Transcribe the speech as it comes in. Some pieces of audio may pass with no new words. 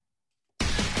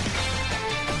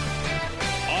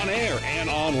and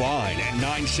online at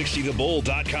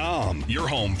 960thebull.com. Your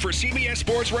home for CBS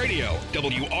Sports Radio,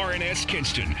 WRNS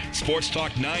Kinston, Sports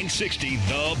Talk 960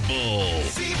 The Bull.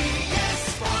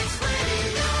 CBS Sports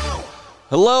Radio.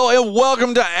 Hello and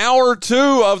welcome to Hour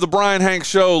 2 of the Bryan Hanks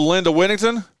Show. Linda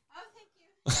Whittington.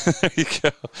 There you go.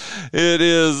 It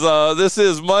is. This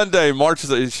is Monday, March.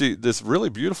 This really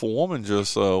beautiful woman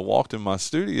just walked in my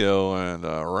studio, and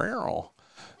Rarrell,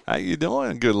 how you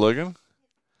doing? Good looking.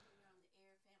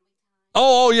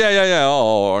 Oh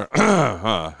yeah.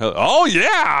 Oh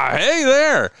yeah. Hey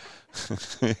there.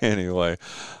 Anyway,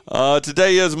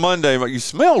 today is Monday, but you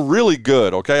smell really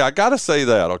good. Okay, I gotta say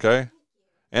that. Okay,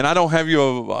 and I don't have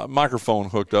you a microphone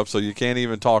hooked up, so you can't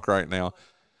even talk right now.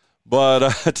 But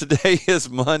today is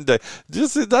Monday.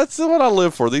 That's what I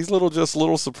live for. These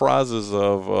little surprises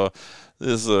of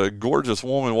this gorgeous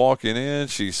woman walking in.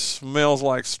 She smells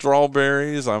like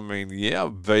strawberries. I mean, yeah,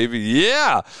 baby,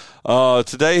 yeah.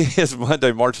 Today is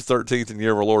Monday, March 13th in the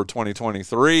year of our Lord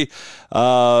 2023.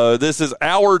 This is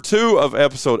Hour 2 of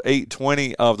episode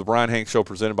 820 of the Bryan Hanks Show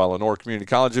presented by Lenoir Community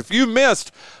College. If you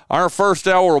missed our first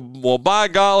hour, well, by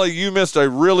golly, you missed a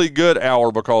really good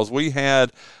hour because we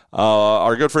had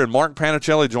our good friend Mark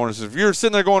Panichelli join us. If you're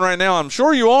sitting there going right now, I'm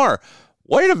sure you are.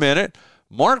 Wait a minute.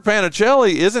 Mark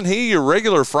Panichelli, isn't he your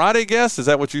regular Friday guest? Is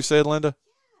that what you said, Linda?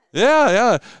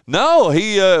 Yeah.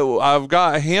 No, I've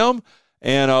got him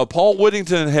and Paul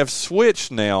Whittington have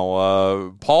switched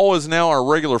now. Paul is now our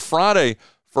regular Friday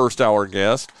first hour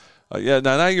guest.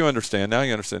 Now you understand.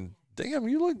 Damn,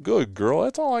 you look good, girl.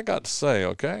 That's all I got to say,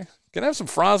 okay? Can I have some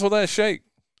fries with that shake?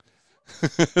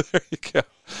 There you go.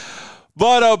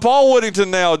 But Paul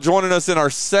Whittington now joining us in our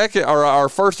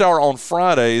first hour on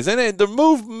Fridays, and the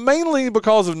move mainly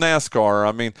because of NASCAR.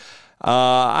 I mean,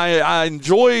 I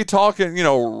enjoy talking,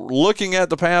 looking at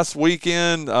the past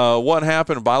weekend, what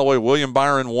happened. By the way, William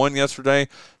Byron won yesterday,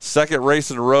 second race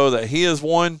in a row that he has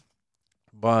won.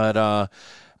 But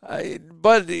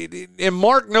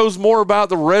Mark knows more about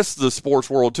the rest of the sports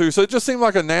world too, so it just seemed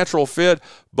like a natural fit.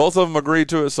 Both of them agreed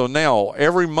to it. So now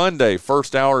every Monday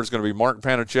first hour is going to be Mark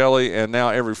Panichelli, and now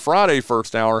every Friday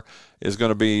first hour is going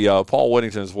to be Paul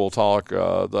Whittington, as we'll talk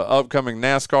the upcoming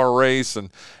NASCAR race and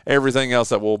everything else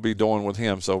that we'll be doing with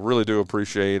him. So really do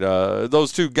appreciate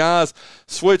those two guys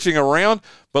switching around.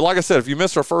 But like I said, if you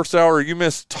missed our first hour,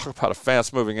 talk about a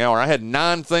fast-moving hour. I had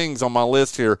 9 things on my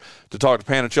list here to talk to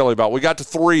Panichelli about. We got to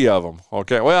 3 of them,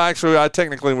 okay? Well, actually,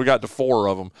 we got to 4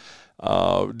 of them.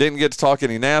 Didn't get to talk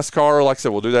any NASCAR. Like I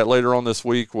said, we'll do that later on this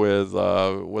week with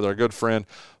our good friend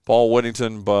Paul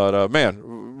Whittington. But, man,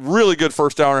 really good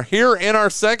first hour. Here in our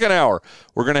second hour,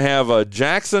 we're going to have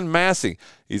Jackson Massey.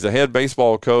 He's a head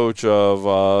baseball coach of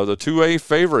the 2A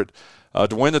favorite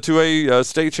to win the 2A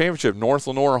state championship, North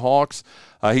Lenoir Hawks.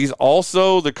 He's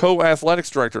also the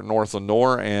co-athletics director at North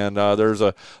Lenoir, and there's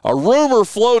a rumor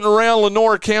floating around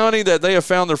Lenoir County that they have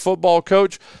found their football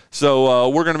coach. So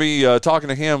we're going to be talking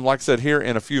to him, like I said, here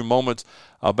in a few moments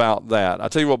about that. I'll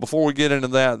tell you what, before we get into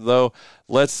that, though,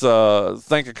 let's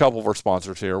thank a couple of our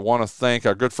sponsors here. I want to thank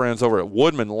our good friends over at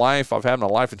Woodman Life. I've had my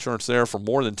life insurance there for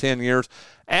more than 10 years.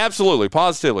 Absolutely,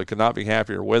 positively, could not be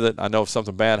happier with it. I know if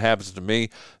something bad happens to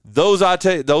me, those I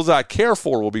care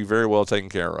for will be very well taken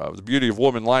care of. The beauty of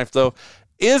Woodman Life, though,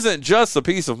 isn't just the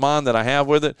peace of mind that I have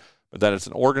with it, but that it's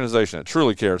an organization that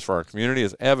truly cares for our community,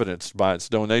 as evidenced by its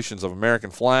donations of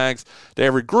American flags to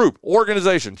every group,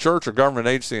 organization, church, or government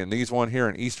agency, and needs one here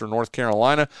in eastern North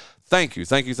Carolina. Thank you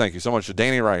so much to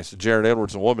Danny Rice, to Jared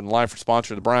Edwards, and Woodman Life for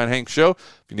sponsoring the Bryan Hanks Show.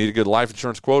 If you need a good life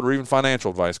insurance quote or even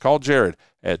financial advice, call Jared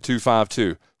at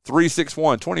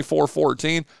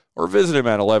 252-361-2414 or visit him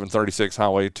at 1136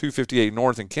 Highway 258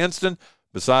 North in Kinston,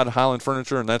 beside Highland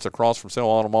Furniture, and that's across from Sale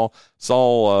Auto Mall.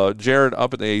 Saw Jared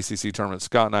up at the ACC tournament.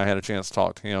 Scott and I had a chance to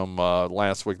talk to him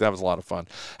last week. That was a lot of fun.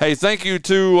 Hey, thank you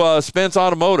to Spence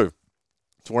Automotive.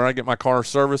 It's where I get my car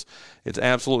service. It's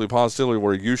absolutely positively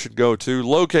where you should go to.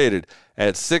 Located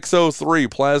at 603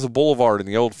 Plaza Boulevard in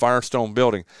the old Firestone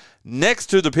building, next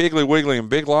to the Piggly Wiggly and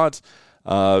Big Lots.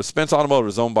 Spence Automotive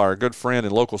is owned by our good friend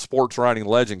and local sports writing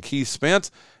legend Keith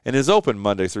Spence, and is open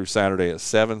Monday through Saturday at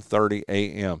 7:30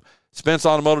 a.m. Spence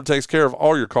Automotive takes care of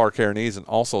all your car care needs and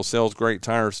also sells great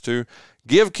tires too.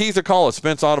 Give Keith a call at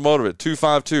Spence Automotive at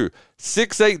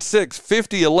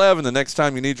 252-686-5011 the next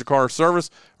time you need your car service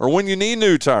or when you need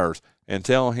new tires, and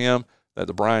tell him that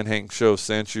the Bryan Hanks Show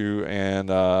sent you, and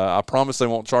I promise they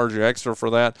won't charge you extra for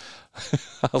that.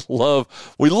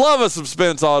 We love us some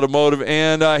Spence Automotive,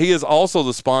 and he is also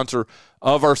the sponsor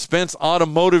of our Spence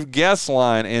Automotive guest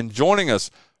line. And joining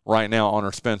us right now on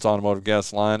our Spence Automotive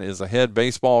guest line is the head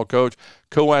baseball coach,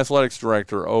 co-athletics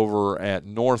director over at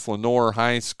North Lenoir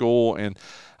High School. And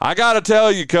I got to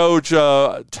tell you, Coach,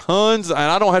 tons, and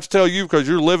I don't have to tell you because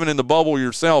you're living in the bubble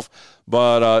yourself,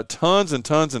 but tons and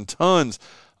tons and tons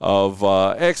of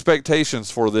expectations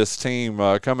for this team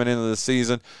coming into this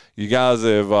season. You guys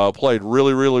have played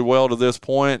really, really well to this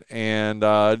point, and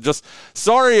just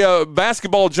sorry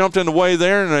basketball jumped in the way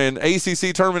there and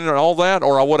ACC tournament and all that,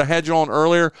 or I would have had you on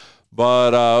earlier,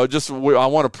 but I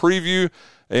want to preview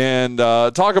and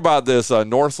talk about this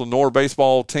North Lenoir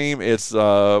baseball team. It's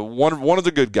one of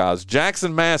the good guys,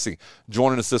 Jackson Massey,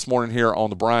 joining us this morning here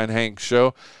on the Bryan Hanks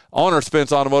Show on our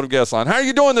Spence Automotive guest line. How are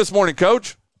you doing this morning,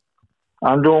 Coach?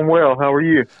 I'm doing well. How are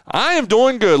you? I am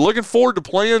doing good. Looking forward to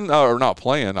playing, or not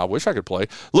playing. I wish I could play.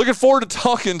 Looking forward to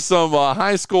talking some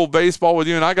high school baseball with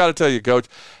you. And I got to tell you, Coach,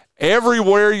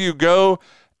 everywhere you go,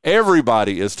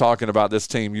 everybody is talking about this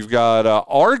team. You've got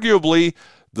arguably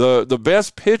the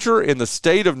best pitcher in the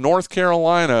state of North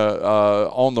Carolina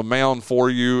on the mound for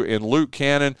you in Luke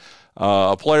Cannon,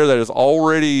 a player that has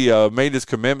already made his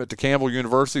commitment to Campbell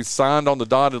University, signed on the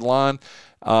dotted line.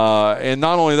 And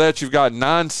not only that, you've got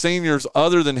 9 seniors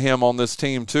other than him on this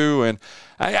team too. And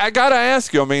I got to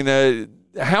ask you, I mean,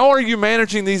 how are you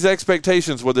managing these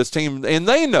expectations with this team? And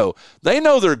they know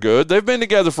they're good. They've been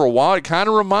together for a while. It kind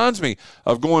of reminds me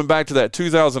of going back to that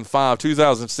 2005,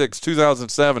 2006,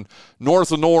 2007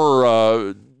 North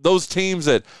Lenoir, those teams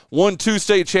that won 2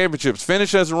 state championships,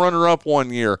 finished as a runner-up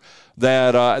one year,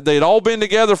 that they'd all been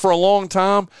together for a long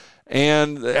time.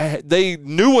 And they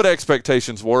knew what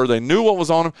expectations were. They knew what was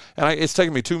on them. And it's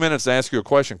taken me 2 minutes to ask you a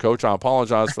question, Coach. I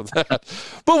apologize for that.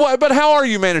 But how are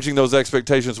you managing those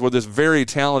expectations with this very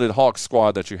talented Hawks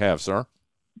squad that you have, sir?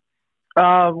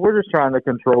 We're just trying to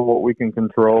control what we can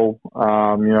control.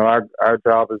 Our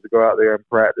job is to go out there and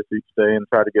practice each day and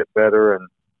try to get better and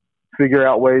figure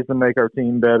out ways to make our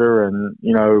team better. And,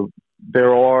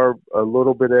 there are a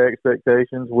little bit of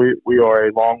expectations. We are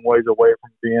a long ways away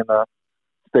from being a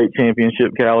state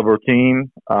championship caliber team,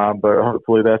 but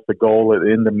hopefully that's the goal at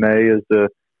the end of May, is to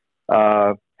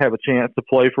have a chance to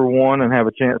play for one and have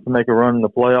a chance to make a run in the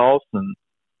playoffs. And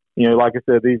like I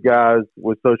said, these guys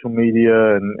with social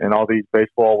media and all these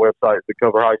baseball websites that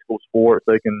cover high school sports,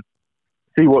 they can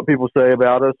see what people say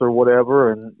about us or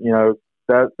whatever, and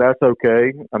that's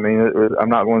okay. I mean, I'm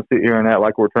not going to sit here and act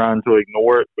like we're trying to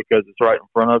ignore it because it's right in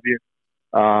front of you,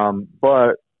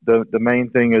 but the main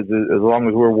thing is, as long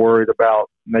as we're worried about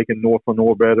making North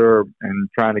Lenoir better and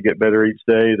trying to get better each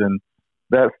day, then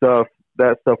that stuff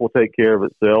will take care of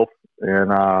itself.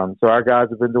 And so our guys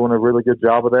have been doing a really good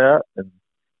job of that. And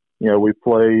we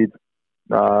played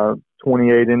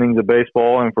 28 innings of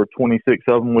baseball, and for 26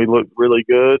 of them we looked really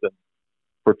good, and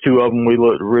for 2 of them we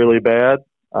looked really bad.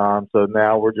 So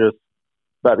now we're just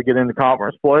about to get into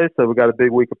conference play. So we've got a big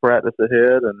week of practice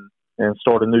ahead and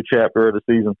start a new chapter of the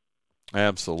season.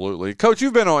 Absolutely. Coach,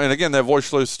 you've been on, and again, that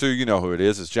voice list too, you know who it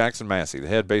is. It's Jackson Massey, the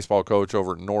head baseball coach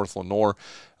over at North Lenoir,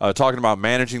 talking about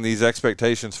managing these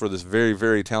expectations for this very,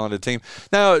 very talented team.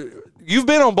 Now, you've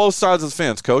been on both sides of the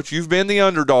fence, Coach. You've been the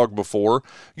underdog before.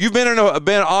 You've been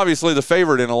obviously the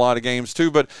favorite in a lot of games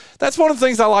too, but that's one of the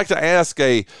things I like to ask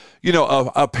a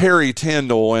Perry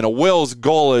Tyndall and a Wells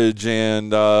Gullidge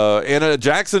and a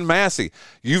Jackson Massey.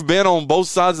 You've been on both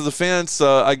sides of the fence.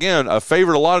 Again, a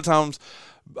favorite a lot of times,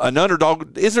 an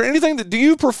underdog. Is there anything do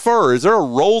you prefer? Is there a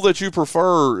role that you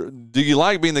prefer? Do you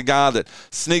like being the guy that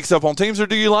sneaks up on teams, or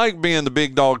do you like being the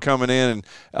big dog coming in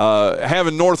and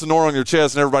having North Lenoir on your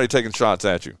chest and everybody taking shots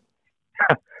at you?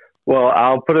 Well,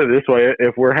 I'll put it this way.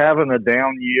 If we're having a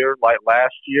down year like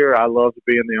last year, I love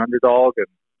being the underdog.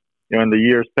 And in the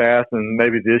years past and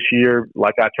maybe this year,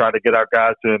 like I try to get our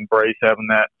guys to embrace having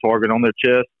that target on their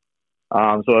chest.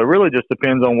 So it really just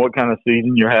depends on what kind of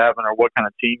season you're having or what kind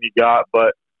of team you got.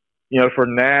 But, for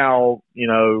now,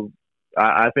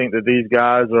 I think that these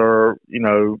guys are,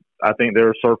 I think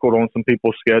they're circled on some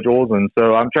people's schedules. And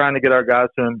so I'm trying to get our guys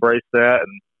to embrace that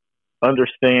and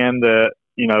understand that,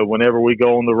 whenever we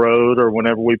go on the road or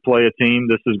whenever we play a team,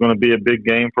 this is going to be a big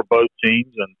game for both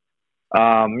teams. And,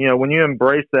 when you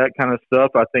embrace that kind of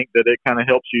stuff, I think that it kind of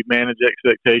helps you manage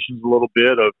expectations a little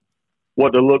bit of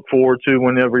what to look forward to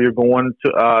whenever you're going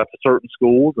to certain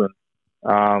schools. And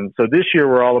so this year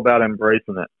we're all about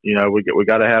embracing it. We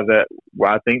got to have that.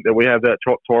 I think that we have that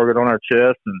target on our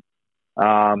chest,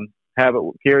 and have it,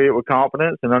 carry it with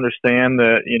confidence, and understand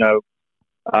that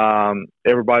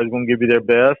everybody's going to give you their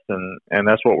best, and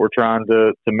that's what we're trying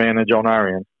to manage on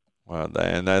our end. Well,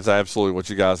 and that's absolutely what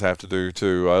you guys have to do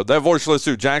too. That voice list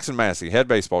too, Jackson Massey, head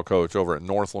baseball coach over at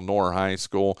North Lenoir High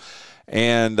School.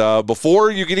 And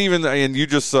before you can even, and you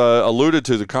just alluded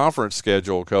to the conference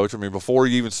schedule, Coach. I mean, before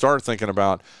you even start thinking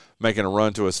about making a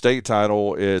run to a state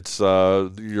title, it's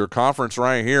your conference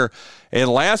right here. And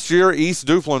last year, East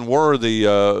Duplin were the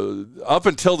up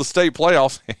until the state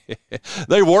playoffs,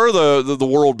 they were the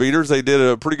world beaters. They did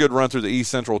a pretty good run through the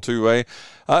East Central 2A.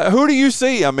 Who do you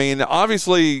see? I mean,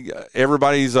 obviously,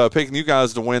 everybody's picking you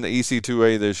guys to win the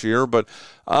EC2A this year, but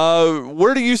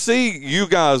where do you see you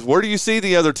guys? Where do you see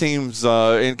the other teams?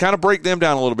 And kind of break them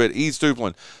down a little bit. East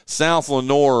Duplin, South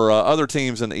Lenoir, other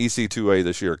teams in the EC2A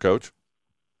this year, Coach.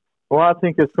 Well, I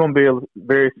think it's going to be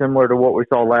very similar to what we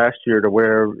saw last year, to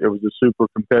where it was a super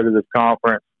competitive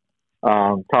conference,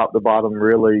 top to bottom,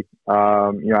 really.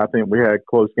 I think we had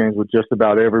close games with just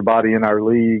about everybody in our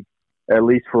league, at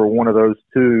least for one of those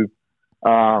two.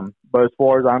 But as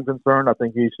far as I'm concerned, I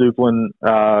think East Duplin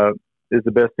is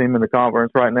the best team in the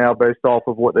conference right now based off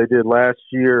of what they did last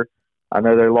year. I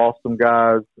know they lost some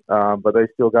guys, but they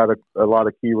still got a lot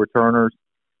of key returners.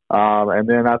 And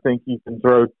then I think you can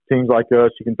throw teams like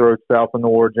us. You can throw South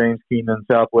Lenoir, James Keenan,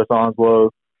 Southwest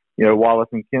Onslow, Wallace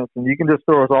and Kinston. You can just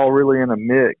throw us all really in a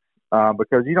mix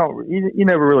because you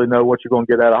never really know what you're going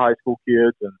to get out of high school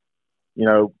kids.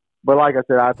 And, but like I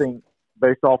said, I think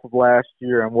based off of last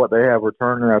year and what they have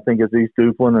returning, I think it's East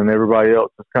Duplin and everybody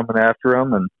else is coming after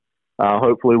them. And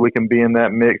hopefully we can be in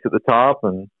that mix at the top.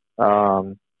 And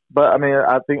but I mean,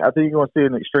 I think you're going to see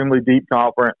an extremely deep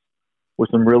conference with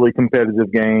some really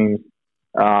competitive games.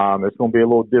 It's going to be a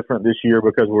little different this year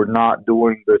because we're not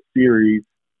doing the series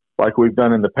like we've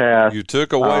done in the past. You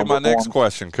took away my next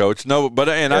question, Coach. No, but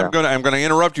I'm going to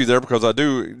interrupt you there because I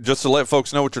do, just to let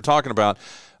folks know what you're talking about.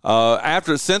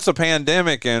 Since the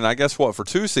pandemic, and I guess for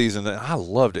 2 seasons, I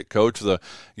loved it, Coach.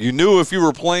 You knew if you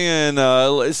were playing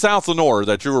South Lenoir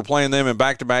that you were playing them in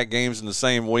back-to-back games in the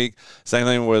same week. Same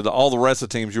thing with all the rest of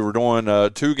the teams. You were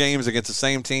doing 2 games against the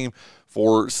same team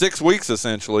for 6 weeks,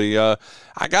 essentially. I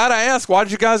got to ask, why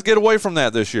did you guys get away from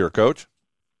that this year, Coach?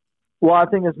 Well, I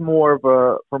think it's more of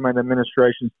from an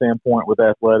administration standpoint with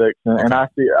athletics. And I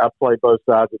play both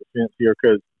sides of the fence here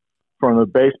because from the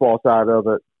baseball side of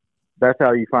it, that's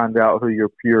how you find out who your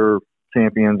pure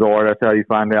champions are. That's how you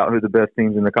find out who the best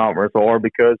teams in the conference are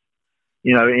because,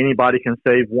 anybody can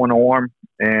save one arm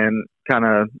and kind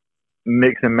of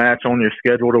mix and match on your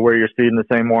schedule to where you're seeing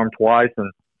the same arm twice.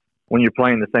 And when you're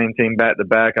playing the same team back to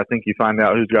back, I think you find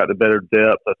out who's got the better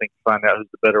depth. I think you find out who's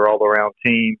the better all around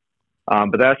team.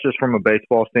 But that's just from a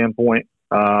baseball standpoint.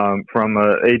 From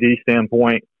a AD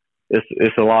standpoint,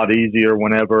 it's a lot easier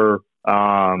whenever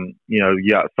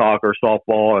you got soccer,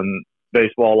 softball, and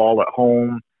baseball all at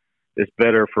home. It's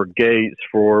better for gates,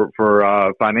 for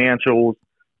financials,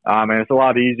 and it's a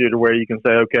lot easier to where you can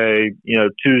say, okay,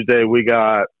 Tuesday we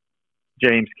got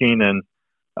James Keenan.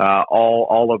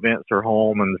 All events are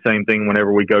home, and the same thing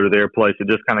whenever we go to their place. It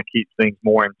just kind of keeps things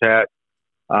more intact.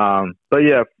 But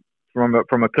yeah, from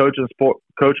a coach's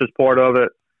part of it,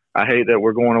 I hate that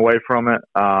we're going away from it.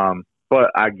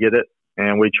 But I get it,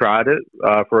 and we tried it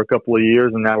for a couple of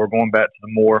years, and now we're going back to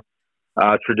the more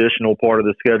traditional part of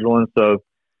the scheduling. So,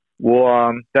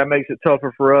 that makes it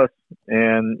tougher for us,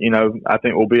 and I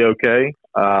think we'll be okay.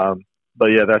 But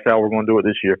yeah, that's how we're going to do it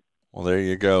this year. Well, there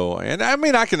you go. And, I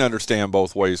mean, I can understand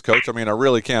both ways, Coach. I mean, I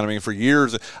really can. I mean, for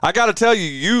years, I got to tell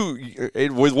you,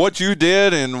 with what you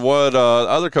did and what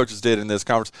other coaches did in this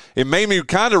conference, it made me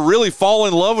kind of really fall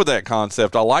in love with that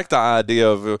concept. I like the idea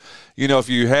of, if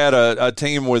you had a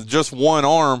team with just one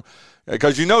arm,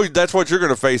 because that's what you're going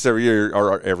to face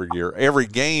every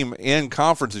game in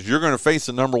conferences. You're going to face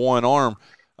the number one arm.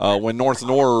 When North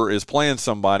Lenoir is playing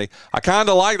somebody. I kind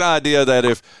of like the idea that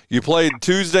if you played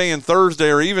Tuesday and Thursday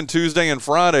or even Tuesday and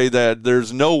Friday, that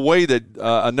there's no way that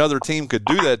another team could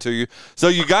do that to you. So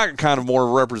you got kind of more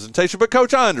representation. But,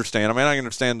 Coach, I understand. I mean, I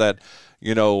understand that,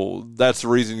 that's the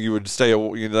reason you would stay,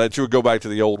 that you would go back to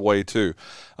the old way too.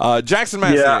 Jackson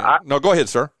Massey. Yeah, no, go ahead,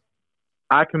 sir.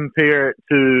 I compare it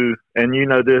to, and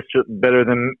this better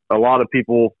than a lot of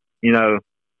people,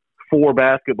 4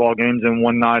 basketball games in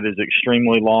one night is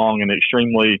extremely long and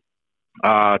extremely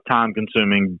time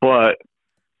consuming. But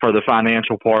for the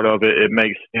financial part of it, it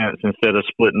makes sense instead of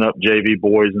splitting up JV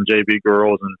boys and JV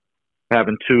girls and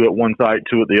having 2 at one site,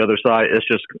 2 at the other site. It's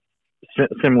just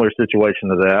similar situation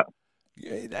to that.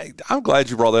 I'm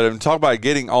glad you brought that up. And talk about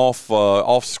getting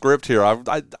off script here.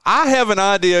 I have an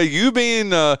idea. You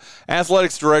being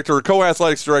athletics director or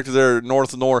co-athletics director there at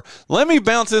North Lenoir, let me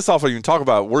bounce this off of you and talk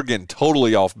about it. We're getting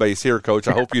totally off base here, Coach.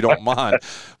 I hope you don't mind.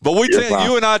 But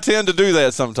you and I tend to do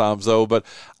that sometimes, though. But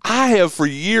I have for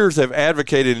years have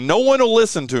advocated, and no one will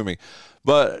listen to me,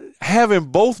 but having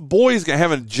both boys,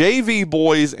 having JV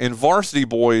boys and varsity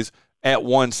boys at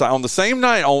one site on the same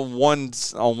night on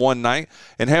one night,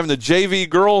 and having the JV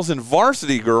girls and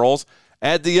varsity girls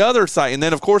at the other site. And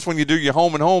then, of course, when you do your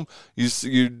home and home, you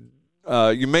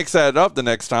mix that up the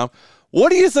next time. What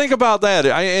do you think about that?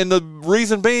 And the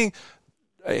reason being,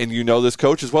 and you know this,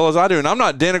 Coach, as well as I do, and I'm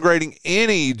not denigrating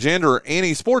any gender,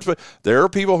 any sports, but there are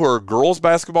people who are girls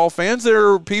basketball fans.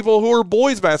 There are people who are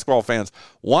boys basketball fans.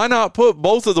 Why not put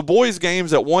both of the boys'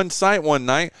 games at one site one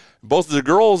night, both of the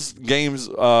girls' games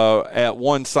at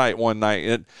one site one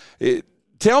night?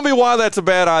 Tell me why that's a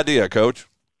bad idea, Coach.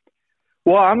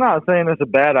 Well, I'm not saying it's a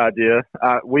bad idea.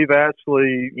 We've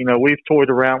actually, we've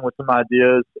toyed around with some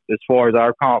ideas as far as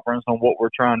our conference on what we're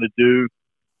trying to do.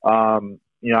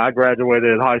 I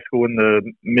graduated high school in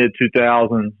the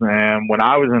mid-2000s, and when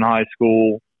I was in high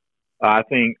school, I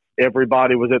think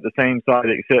everybody was at the same site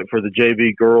except for the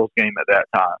JV girls game at that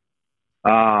time.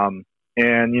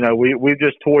 We've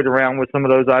just toyed around with some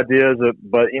of those ideas,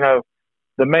 but,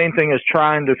 the main thing is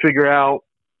trying to figure out,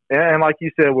 and like you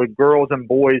said, with girls and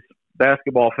boys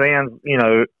basketball fans,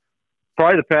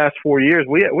 probably the past 4 years,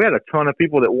 we had a ton of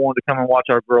people that wanted to come and watch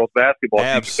our girls basketball.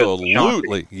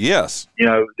 Absolutely, yes.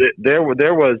 There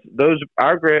was those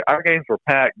our games were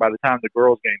packed by the time the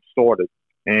girls' game started,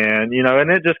 and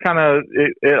and it just kind of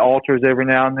it alters every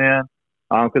now and then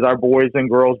because our boys and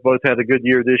girls both had a good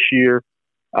year this year.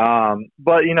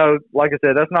 But like I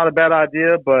said, that's not a bad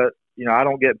idea, but I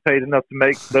don't get paid enough to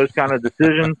make those kind of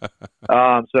decisions.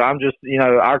 So I'm just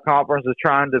our conference is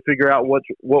trying to figure out what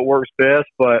works best,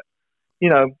 but.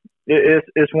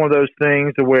 It's one of those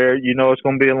things to where it's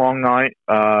going to be a long night.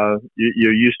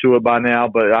 You're used to it by now,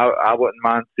 but I wouldn't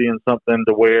mind seeing something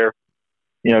to where,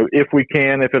 if we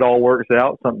can, if it all works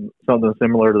out, something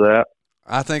similar to that.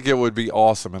 I think it would be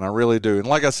awesome, and I really do. And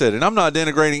like I said, and I'm not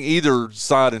denigrating either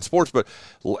side in sports, but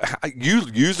you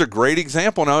used a great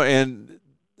example now. And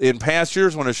in past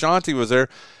years when Ashanti was there,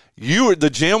 the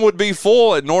gym would be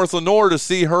full at North Lenoir to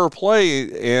see her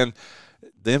play, and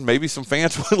then maybe some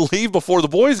fans would leave before the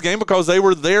boys' game because they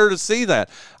were there to see that.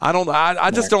 I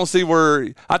just don't see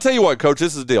where – I tell you what, Coach,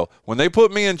 this is the deal. When they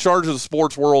put me in charge of the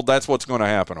sports world, that's what's going to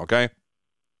happen, okay?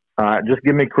 All right, just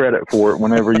give me credit for it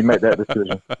whenever you make that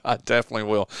decision. I definitely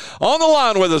will. On the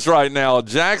line with us right now,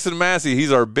 Jackson Massey.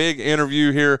 He's our big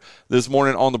interview here this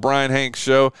morning on the Bryan Hanks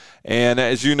Show. And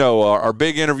as you know, our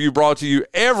big interview brought to you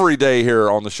every day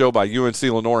here on the show by UNC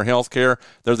Lenoir Healthcare.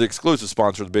 They're the exclusive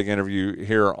sponsor of the big interview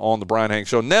here on the Bryan Hanks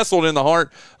Show. Nestled in the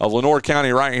heart of Lenoir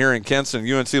County right here in Kinston,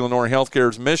 UNC Lenoir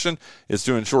Healthcare's mission is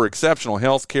to ensure exceptional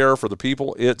health care for the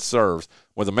people it serves.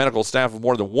 With a medical staff of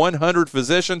more than 100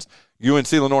 physicians, UNC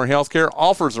Lenoir Healthcare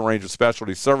offers a range of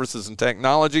specialty services and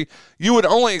technology you would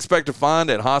only expect to find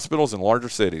at hospitals in larger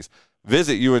cities.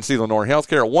 Visit UNC Lenoir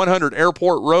Healthcare at 100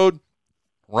 Airport Road,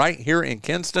 right here in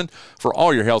Kinston, for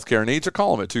all your healthcare needs, or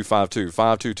call them at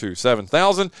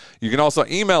 252-522-7000. You can also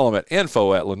email them at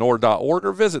info@lenoir.org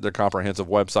or visit their comprehensive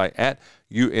website at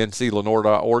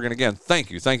unclenoir.org. And again,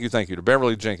 thank you to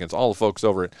Beverly Jenkins, all the folks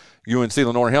over at UNC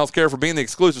Lenoir Healthcare for being the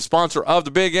exclusive sponsor of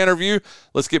the big interview.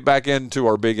 Let's get back into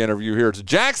our big interview here. It's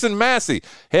Jackson Massey,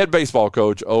 head baseball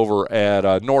coach over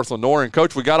at North Lenoir. And,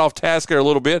 Coach, we got off task here a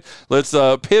little bit. Let's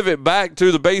pivot back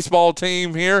to the baseball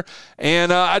team here.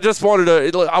 And I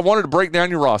wanted to break down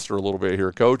your roster a little bit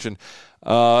here, Coach. And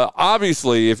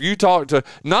obviously, if you talk to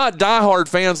not diehard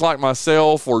fans like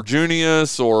myself or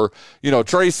Junius or,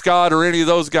 Trey Scott or any of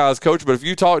those guys, Coach, but if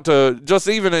you talk to just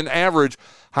even an average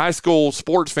high school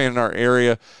sports fan in our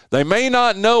area, they may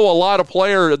not know a lot of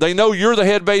players. They know you're the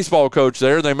head baseball coach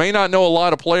there. They may not know a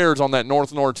lot of players on that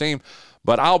North Lenoir team,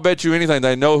 but I'll bet you anything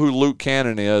they know who Luke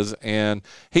Cannon is, and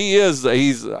he's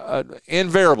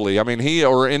invariably,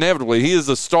 inevitably, he is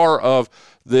the star of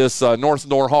this North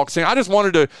Lenoir Hawks team. I just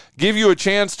wanted to give you a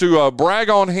chance to brag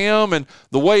on him and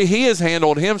the way he has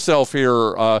handled himself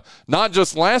here, not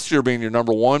just last year being your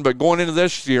number one, but going into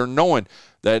this year knowing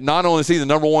that not only is he the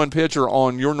number one pitcher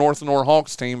on your North Lenoir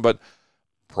Hawks team, but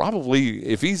probably,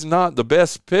 if he's not the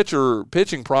best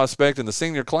pitching prospect in the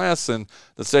senior class in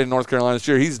the state of North Carolina this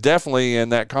year, he's definitely in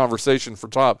that conversation for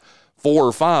top 4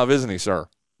 or 5, isn't he, sir?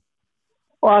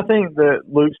 Well, I think that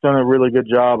Luke's done a really good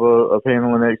job of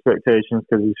handling expectations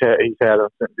because he's had them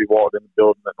since he walked in the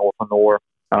building at North Lenoir.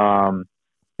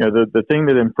 The thing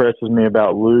that impresses me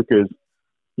about Luke is,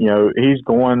 he's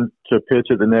going to pitch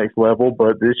at the next level,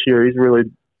 but this year he's really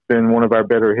been one of our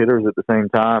better hitters at the same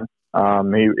time.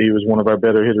 He was one of our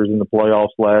better hitters in the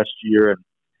playoffs last year, and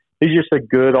he's just a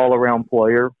good all-around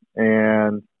player.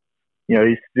 And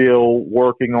he's still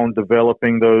working on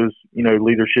developing those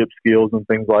leadership skills and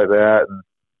things like that. And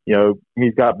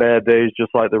he's got bad days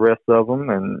just like the rest of them,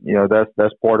 and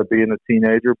that's part of being a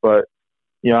teenager. But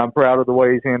I'm proud of the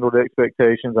way he's handled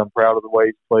expectations. I'm proud of the way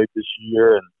he's played this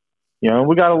year, and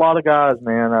we got a lot of guys,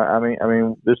 man. I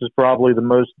mean, this is probably the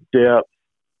most depth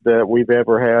that we've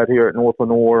ever had here at North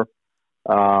Lenoir.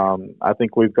 I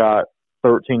think we've got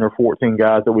 13 or 14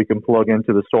 guys that we can plug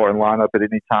into the starting lineup at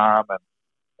any time,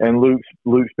 and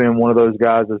Luke's been one of those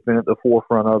guys that's been at the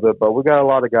forefront of it. But we got a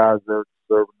lot of guys that are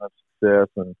deserving of success,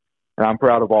 and I'm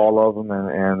proud of all of them.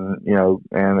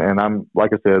 And I'm,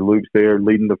 like I said, Luke's there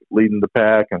leading the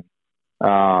pack, and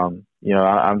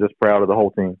I'm just proud of the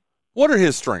whole team. What are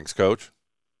his strengths, Coach?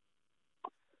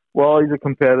 Well, he's a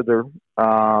competitor.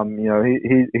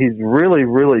 He's really,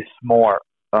 really smart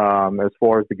as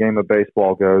far as the game of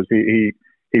baseball goes. He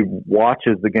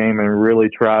watches the game and really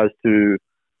tries to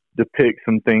depict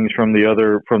some things from the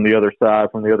other side,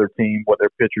 from the other team, what their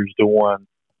pitcher's doing,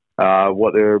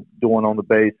 what they're doing on the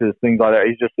bases, things like that.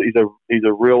 He's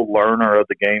a real learner of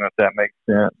the game, if that makes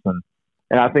sense.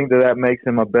 And I think that makes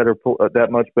him that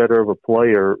much better of a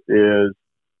player. Is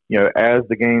as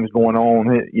the game's going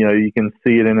on, you can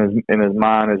see it in his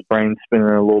mind, his brain spinning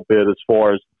a little bit as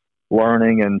far as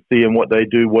learning and seeing what they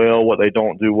do well, what they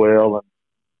don't do well,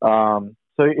 and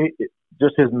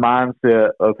just his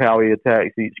mindset of how he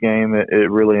attacks each game,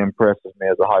 it really impresses me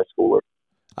as a high schooler.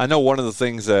 I know one of the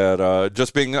things that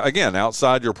just being, again,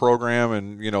 outside your program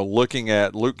and, looking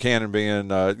at Luke Cannon being,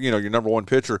 your number one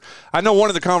pitcher, I know one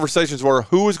of the conversations were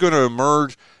who is going to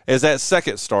emerge as that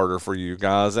second starter for you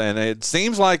guys, and it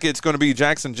seems like it's going to be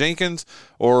Jackson Jenkins,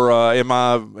 or am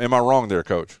I wrong there,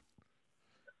 Coach?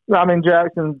 No, I mean,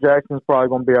 Jackson's probably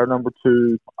going to be our number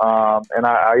two, and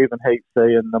I even hate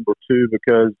saying number two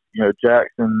because,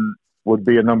 Jackson would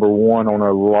be a number one on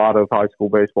a lot of high school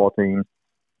baseball teams.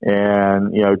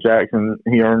 And, Jackson,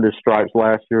 he earned his stripes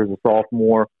last year as a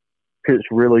sophomore, pitched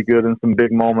really good in some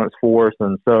big moments for us.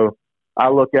 And so I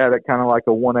look at it kind of like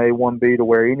a 1A, 1B, to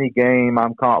where any game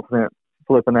I'm confident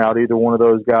flipping out either one of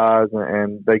those guys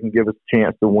and they can give us a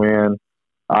chance to win.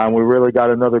 We really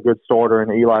got another good starter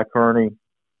in Eli Kearney,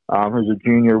 who's a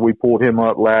junior. We pulled him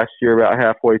up last year about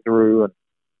halfway through, and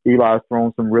Eli's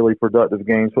thrown some really productive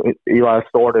games. Eli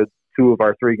started two of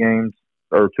our 4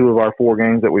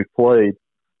 games that we've played.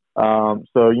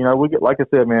 We get, like I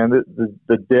said, man,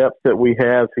 the depth that we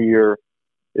have here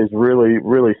is really,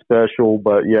 really special.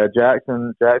 But yeah,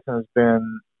 Jackson has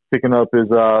been picking up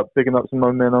some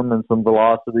momentum and some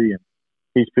velocity, and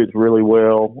he's pitched really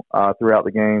well throughout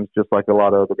the games, just like a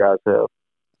lot of other guys have.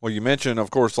 Well, you mentioned,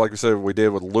 of course, like I said, we did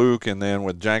with Luke and then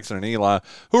with Jackson and Eli.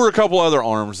 Who are a couple other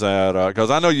arms that, because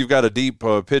I know you've got a deep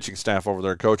pitching staff over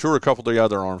there, Coach. Who are a couple of the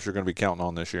other arms you're going to be counting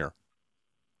on this year?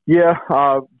 Yeah,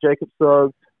 Jacob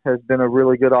Suggs has been a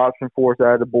really good option for us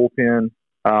out of the bullpen.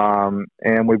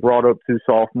 And we brought up 2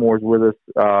 sophomores with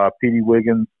us, Petey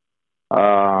Wiggins,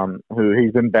 who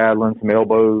he's been battling some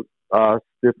elbow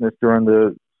stiffness during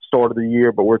the start of the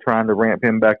year, but we're trying to ramp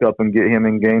him back up and get him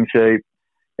in game shape.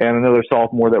 And another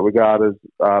sophomore that we got is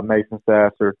Mason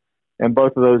Sasser. And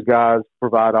both of those guys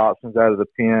provide options out of the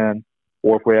pen,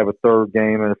 or if we have a third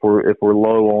game and if we're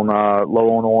low on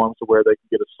arms, to where they can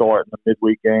get a start in the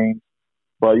midweek games.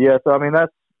 But yeah, so I mean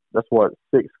that's what,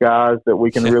 6 guys that we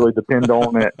can really depend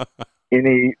on at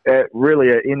any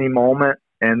moment.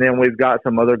 And then we've got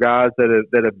some other guys that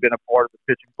have been a part of the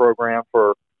pitching program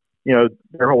for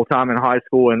their whole time in high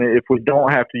school. And if we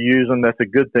don't have to use them, that's a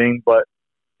good thing. But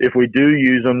if we do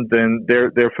use them, then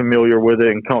they're familiar with it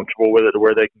and comfortable with it, to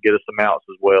where they can get us some outs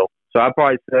as well. So I'd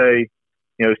probably say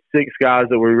 6 guys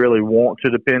that we really want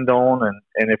to depend on,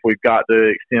 and if we've got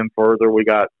to extend further, we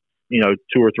got 2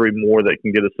 or 3 more that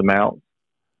can get us some outs.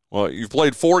 Well, you've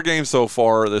played 4 games so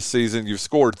far this season. You've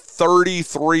scored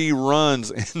 33 runs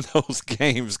in those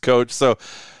games, Coach. So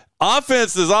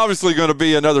offense is obviously going to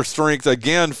be another strength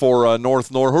again for North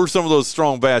Lenoir. Who are some of those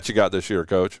strong bats you got this year,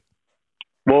 Coach?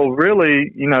 Well,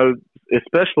 really,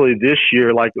 especially this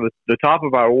year, like the top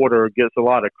of our order gets a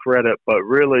lot of credit, but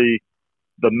really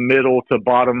the middle to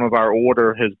bottom of our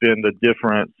order has been the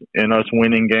difference in us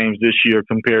winning games this year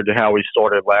compared to how we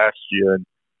started last year. And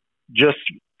just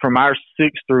from our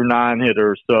 6 through 9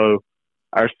 hitters, so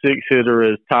our 6th hitter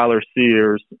is Tyler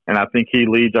Sears, and I think he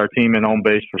leads our team in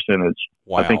on-base percentage.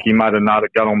 Wow. I think he might have not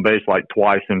got on base like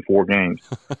twice in 4 games.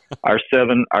 Our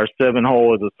 7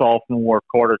 hole is a sophomore,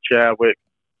 Carter Chadwick.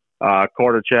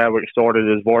 Carter Chadwick started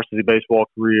his varsity baseball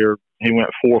career. He went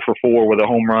 4 for 4 with a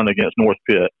home run against North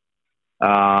Pitt.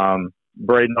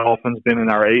 Braden Dolphin's been in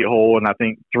our 8 hole, and I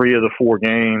think 3 of the 4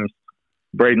 games,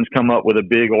 Braden's come up with a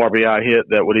big RBI hit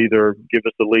that would either give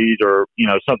us the lead or,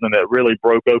 something that really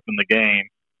broke open the game.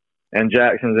 And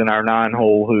Jackson's in our 9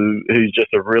 hole, who's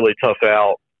just a really tough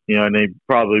out, and he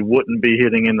probably wouldn't be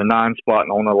hitting in the 9 spot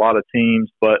on a lot of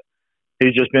teams, but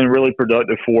he's just been really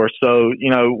productive for us. So,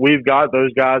 we've got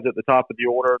those guys at the top of the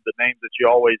order, the names that you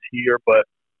always hear, but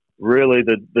really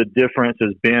the difference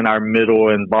has been our middle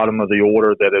and bottom of the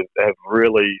order that have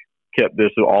really kept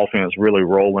this offense really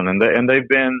rolling. And they've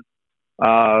been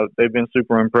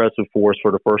super impressive for us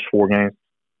for the first 4 games.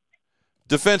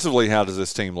 Defensively, how does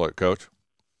this team look, Coach?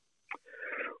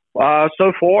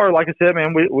 So far, like I said,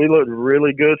 man, we looked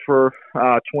really good for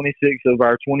 26 of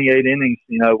our 28 innings.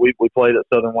 We played at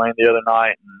Southern Wayne the other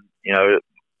night, and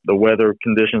the weather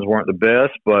conditions weren't the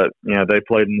best, but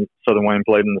Southern Wayne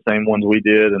played in the same ones we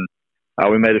did, and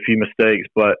we made a few mistakes.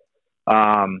 But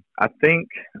I think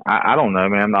I don't know,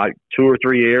 man, like 2 or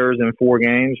 3 errors in 4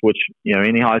 games, which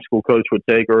any high school coach would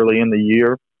take early in the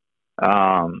year.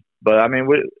 But I mean,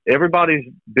 everybody's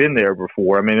been there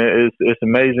before. I mean, it's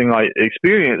amazing. Like,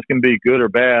 experience can be good or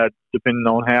bad depending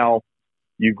on how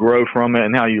you grow from it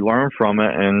and how you learn from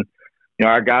it. And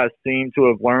our guys seem to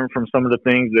have learned from some of the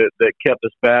things that kept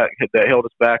us back, that held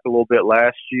us back a little bit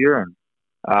last year.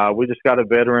 And we just got a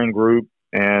veteran group,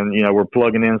 and we're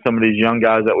plugging in some of these young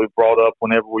guys that we've brought up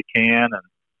whenever we can.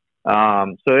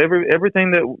 And so everything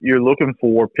that you're looking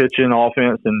for, pitching,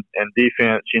 offense, and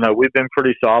defense, we've been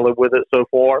pretty solid with it so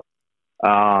far.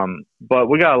 But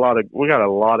we got a lot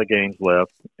of games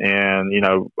left, and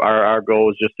our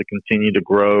goal is just to continue to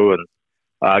grow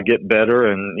and get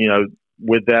better, and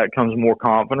with that comes more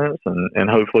confidence, and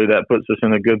hopefully that puts us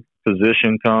in a good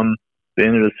position come the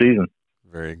end of the season.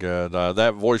 Very good.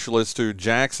 That voice you listen to,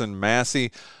 Jackson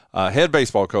Massey, head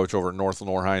baseball coach over at North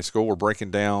Lenoir High School. We're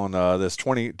breaking down this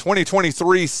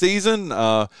 2023 season.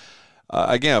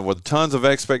 Again, with tons of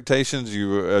expectations,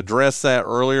 you addressed that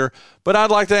earlier. But I'd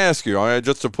like to ask you,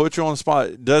 just to put you on the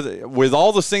spot, with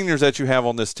all the seniors that you have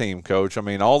on this team, Coach, I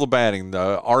mean, all the batting,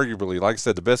 arguably, like I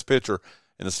said, the best pitcher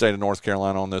in the state of North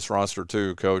Carolina on this roster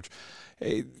too, Coach.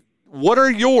 Hey, what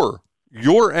are your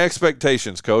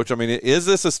expectations, Coach? I mean, is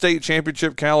this a state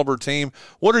championship caliber team?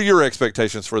 What are your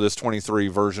expectations for this 23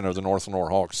 version of the North Lenoir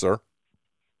Hawks, sir?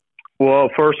 Well,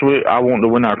 first, I want to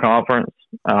win our conference.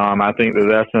 I think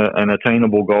that's an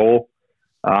attainable goal,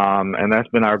 and that's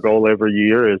been our goal every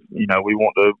year. Is we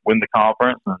want to win the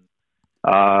conference,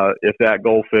 and if that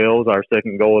goal fails, our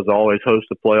second goal is always host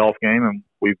a playoff game, and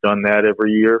we've done that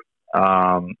every year.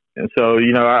 And so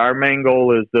our main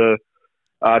goal is to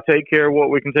take care of what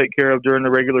we can take care of during the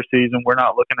regular season. We're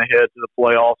not looking ahead to the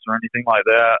playoffs or anything like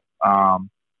that.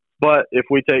 But if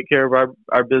we take care of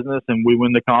our business and we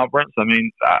win the conference, I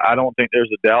mean, I don't think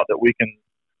there's a doubt that we can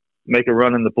make a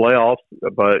run in the playoffs.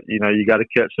 But, you got to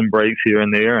catch some breaks here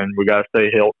and there, and we got to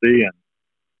stay healthy.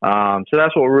 And so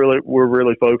that's what we're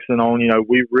really focusing on.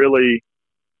 We really,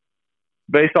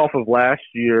 based off of last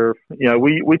year,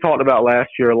 we talked about last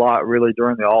year a lot really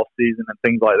during the off season and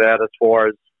things like that, as far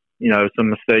as, some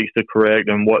mistakes to correct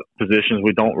and what positions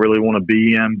we don't really want to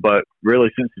be in. But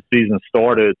really, since the season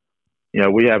started,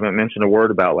 we haven't mentioned a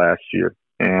word about last year,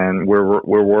 and we're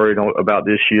worried about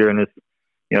this year. And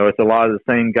it's a lot of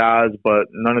the same guys, but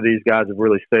none of these guys have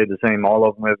really stayed the same. All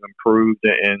of them have improved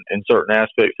in certain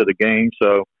aspects of the game.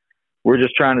 So we're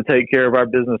just trying to take care of our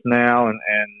business now and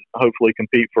hopefully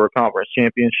compete for a conference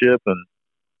championship, and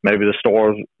maybe the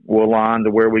stars will align to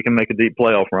where we can make a deep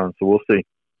playoff run. So we'll see.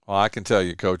 Well, I can tell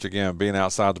you, Coach, again, being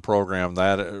outside the program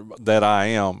that I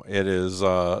am, it is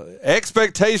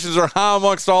expectations are high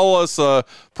amongst all us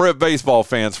prep baseball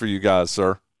fans for you guys,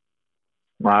 sir.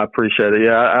 I appreciate it.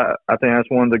 Yeah, I think that's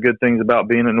one of the good things about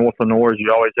being at North Lenoir is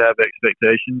you always have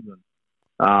expectations,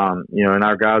 and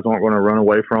our guys aren't going to run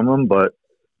away from them. But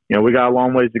we got a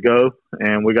long ways to go,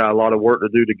 and we got a lot of work to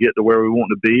do to get to where we want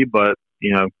to be. But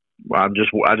I just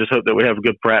hope that we have a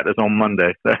good practice on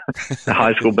Monday.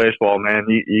 High school baseball, man,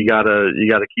 you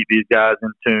gotta keep these guys in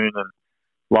tune and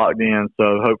locked in.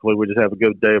 So hopefully we just have a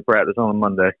good day of practice on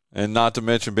Monday. And not to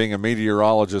mention being a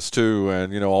meteorologist too,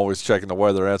 and always checking the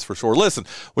weather. That's for sure. Listen,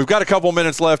 we've got a couple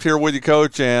minutes left here with you,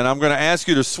 Coach, and I'm going to ask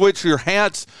you to switch your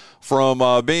hats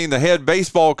from being the head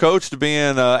baseball coach to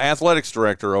being athletics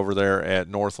director over there at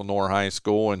North Lenoir High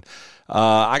School. And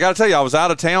I got to tell you, I was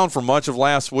out of town for much of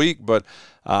last week, but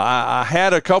I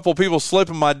had a couple people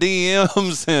slipping my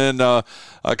DMs and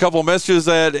a couple of messages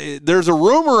that there's a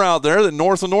rumor out there that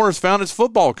North Lenoir has found its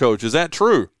football coach. Is that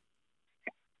true?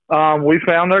 We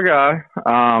found our guy.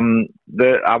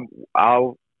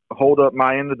 I'll hold up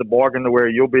my end of the bargain to where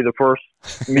you'll be the first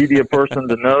media person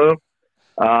to know.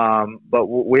 But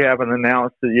we haven't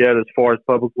announced it yet as far as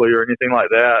publicly or anything like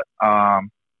that.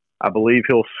 I believe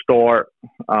he'll start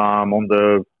on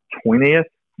the 20th,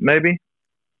 maybe.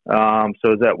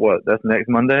 So is that what? That's next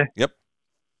Monday? Yep.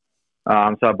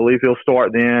 So I believe he'll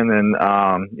start then,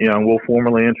 and we'll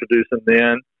formally introduce him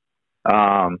then.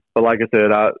 But like I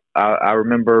said, I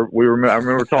remember I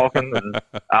remember talking, and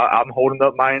I'm holding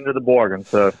up my end of the bargain.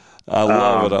 So I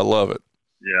love it. I love it.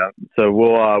 Yeah. So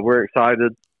we're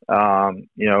excited. And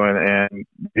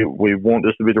we want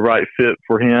this to be the right fit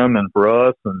for him and for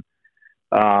us. And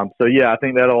so yeah, I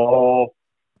think that'll all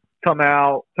come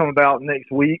about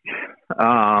next week.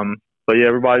 But yeah,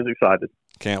 everybody's excited.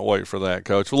 Can't wait for that,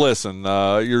 Coach. Well, listen,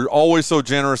 you're always so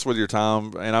generous with your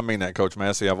time, and I mean that, Coach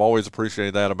Massey. I've always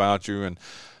appreciated that about you. And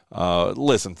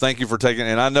listen, thank you for taking –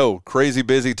 and I know crazy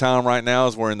busy time right now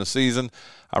as we're in the season.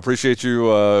 I appreciate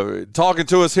you talking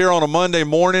to us here on a Monday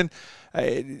morning.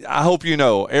 I hope you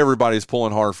know everybody's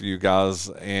pulling hard for you guys,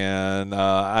 and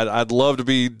I'd love to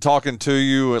be talking to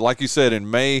you, like you said, in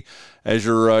May as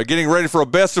you're getting ready for a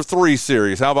best-of-3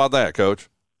 series. How about that, Coach?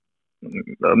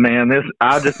 Man,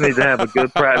 I just need to have a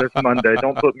good practice Monday.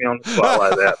 Don't put me on the spot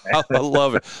like that, man. I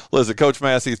love it. Listen, Coach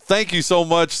Massey, thank you so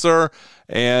much, sir,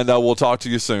 and we'll talk to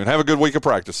you soon. Have a good week of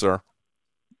practice, sir.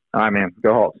 All right, man.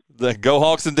 Go Hawks. Go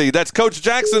Hawks indeed. That's Coach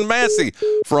Jackson Massey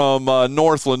from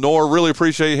North Lenoir. Really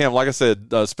appreciate him, like I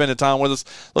said, spending time with us.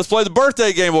 Let's play the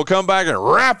birthday game. We'll come back and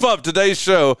wrap up today's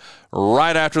show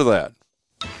right after that.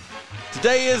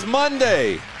 Today is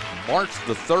Monday, March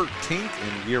the 13th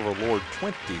in the year of our Lord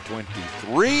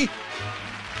 2023.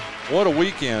 What a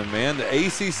weekend, man. The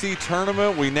ACC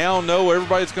tournament. We now know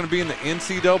everybody's going to be in the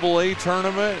NCAA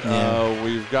tournament. Yeah.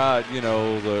 We've got,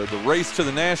 the race to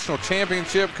the national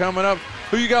championship coming up.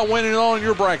 Who you got winning on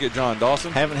your bracket, John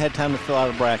Dawson? Haven't had time to fill out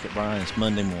a bracket, Bryan. It's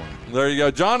Monday morning. There you go.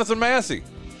 Jonathan Massey.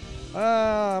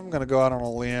 I'm going to go out on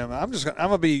a limb. I'm going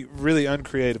to be really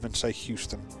uncreative and say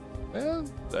Houston. Yeah,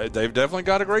 they've definitely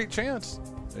got a great chance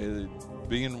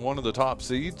being one of the top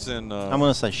seeds. And I'm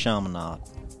going to say Chaminade.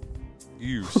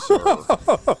 You, sir.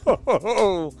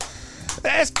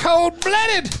 That's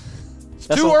cold-blooded. It's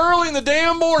too early in the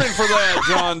damn morning for that,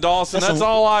 John Dawson. That's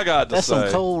all I got to say.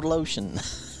 That's some cold lotion.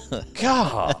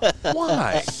 God,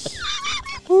 why?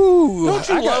 Ooh, don't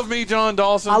you love me, John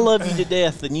Dawson? I love you to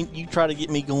death, and you try to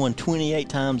get me going 28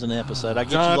 times an episode. I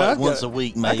get John, you once a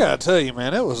week, maybe. I got to tell you,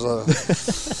 man, it was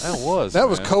that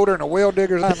was colder than a well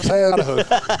digger's had.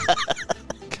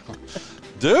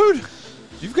 Dude.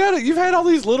 You've had all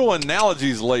these little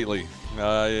analogies lately.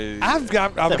 I've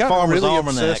gotten really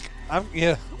obsessed.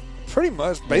 Pretty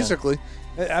much, basically.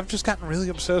 Yeah. I've just gotten really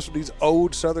obsessed with these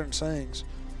old Southern sayings.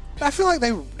 I feel like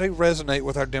they resonate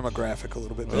with our demographic a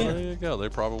little bit better. There you go. They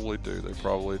probably do.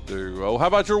 Oh, how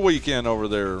about your weekend over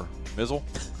there, Mizzle?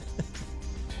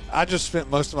 I just spent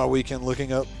most of my weekend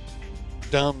looking up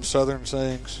dumb Southern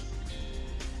sayings.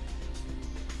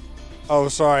 Oh,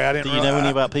 sorry, I didn't. Do you know any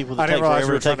about people that take forever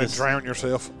you were trying to drown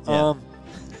yourself? Yeah.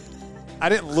 I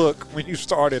didn't look when you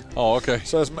started. Oh, okay.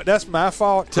 So that's my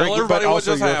fault. Tell everybody what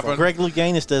just happened. Greg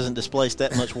Louganis doesn't displace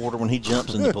that much water when he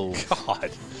jumps in the pool.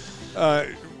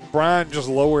 God. Bryan just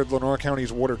lowered Lenoir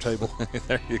County's water table.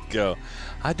 There you go.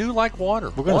 I do like water.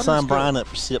 We're going to sign Bryan up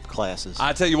for SIP classes.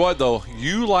 I tell you what, though,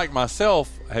 you like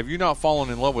myself, have you not fallen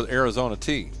in love with Arizona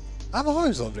tea? I've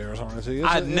always loved Arizona tea.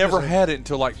 I never had it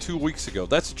until like 2 weeks ago.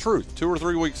 That's the truth. 2 or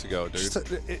 3 weeks ago, dude.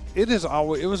 It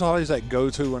was always that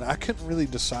go-to, and I couldn't really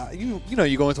decide. You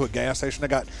go into a gas station, they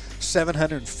got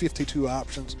 752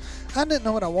 options. I didn't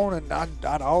know what I wanted.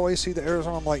 I'd always see the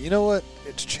Arizona. I'm like, you know what?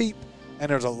 It's cheap, and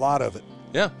there's a lot of it.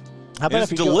 Yeah.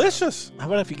 It's delicious. How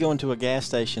about if you go into a gas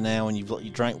station now and you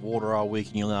drank water all week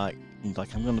and you're like, I'm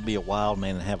going to be a wild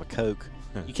man and have a Coke.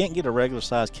 You can't get a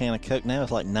regular-sized can of Coke now.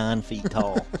 It's like 9 feet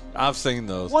tall. I've seen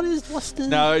those. What's the...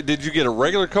 Now, did you get a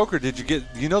regular Coke or did you get...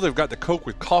 they've got the Coke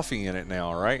with coffee in it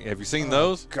now, right? Have you seen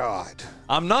those? God.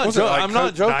 I'm not joking.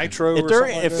 Nitro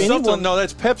No,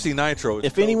 that's Pepsi Nitro.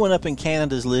 If anyone up in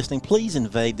Canada is listening, please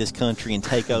invade this country and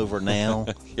take over now.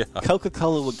 Yeah.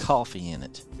 Coca-Cola with coffee in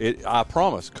it. I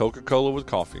promise, Coca-Cola with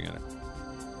coffee in it.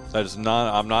 That is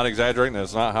not. I'm not exaggerating.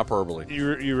 That's not hyperbole.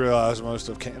 You realize most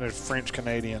of Canada, French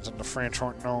Canadians, and the French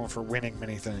aren't known for winning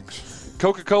many things.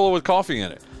 Coca-Cola with coffee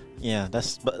in it. Yeah,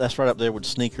 that's right up there with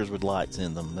sneakers with lights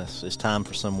in them. It's time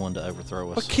for someone to overthrow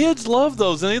us. But kids love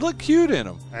those, and they look cute in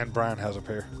them. And Bryan has a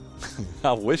pair.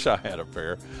 I wish I had a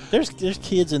pair. There's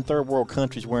kids in third world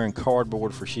countries wearing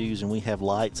cardboard for shoes, and we have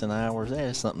lights in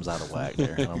ours. Something's out of whack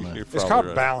there. I don't know. It's called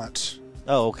right. Balance.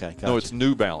 Oh, okay. Gotcha. No, it's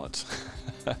New Balance.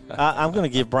 I'm going to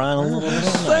give Bryan a little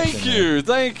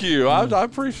Thank you. I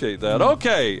appreciate that.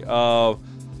 Okay.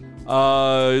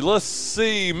 Let's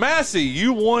see. Massey,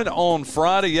 you won on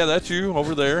Friday. Yeah, that's you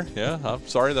over there. Yeah, I'm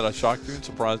sorry that I shocked you and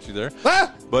surprised you there.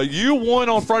 But you won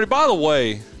on Friday. By the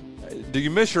way, do you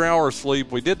miss your hour of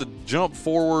sleep? We did the jump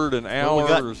forward an hour.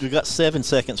 Well, we got 7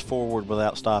 seconds forward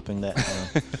without stopping that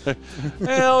time.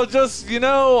 Well, just,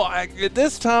 at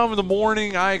this time of the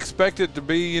morning, I expect it to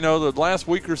be, the last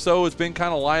week or so it's been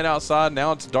kind of light outside.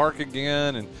 Now it's dark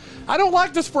again. And I don't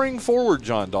like to spring forward,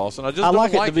 John Dawson. I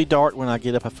like it to be dark when I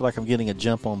get up. I feel like I'm getting a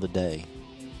jump on the day.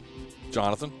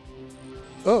 Jonathan?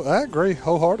 Oh, I agree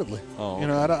wholeheartedly. Oh,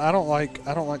 okay. I don't like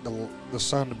the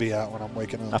sun to be out when I'm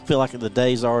waking up. I feel like the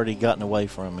day's already gotten away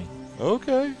from me.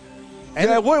 Okay.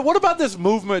 And what about this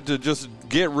movement to just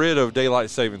get rid of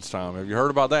daylight savings time? Have you heard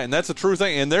about that? And that's a true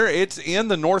thing. And it's in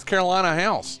the North Carolina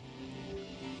House.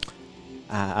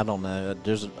 I don't know.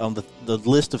 There's on the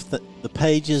list of the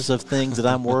pages of things that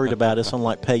I'm worried about. It's on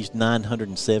like page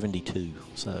 972.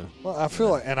 So. Well, I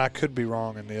feel like, and I could be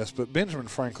wrong in this, but Benjamin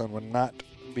Franklin would not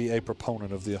be a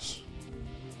proponent of this.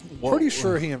 Pretty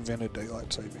sure he invented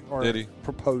daylight saving, or did he?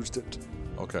 Proposed it.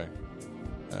 Okay.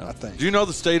 Yeah. I think. Do you know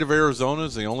the state of Arizona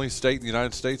is the only state in the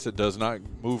United States that does not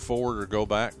move forward or go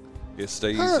back? It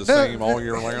stays the same all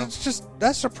year round.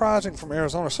 That's surprising from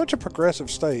Arizona. Such a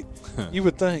progressive state. You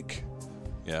would think.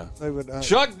 Yeah. They would.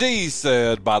 Chuck D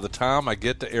said, "By the time I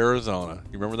get to Arizona,"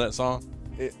 you remember that song?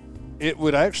 It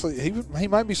would actually. He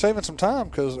might be saving some time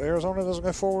because Arizona doesn't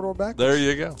go forward or backwards. There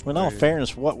you go. Well, in all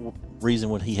fairness, what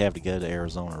reason would he have to go to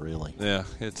Arizona, really? Yeah,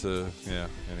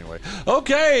 anyway.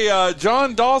 Okay,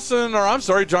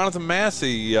 Jonathan Massey,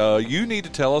 you need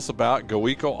to tell us about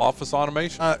GoEco Office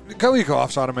Automation. GoEco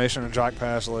Office Automation in Jack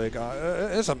Pass Lake,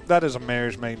 that is a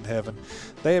marriage made in heaven.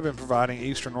 They have been providing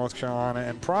Eastern North Carolina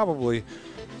and probably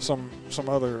some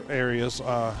other areas.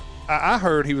 I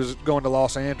heard he was going to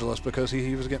Los Angeles because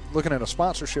he was looking at a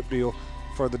sponsorship deal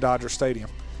for the Dodger Stadium.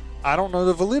 I don't know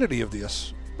the validity of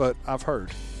this, but I've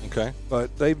heard. Okay.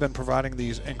 But they've been providing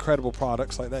these incredible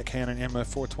products like that Canon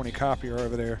MF420 copier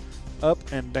over there up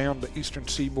and down the eastern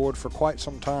seaboard for quite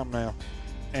some time now.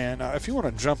 And if you want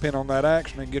to jump in on that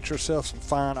action and get yourself some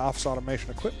fine office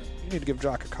automation equipment, you need to give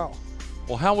Jock a call.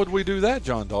 Well, how would we do that,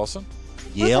 John Dawson?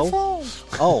 Yell? With the phone.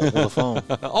 Oh, with the phone.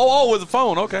 With the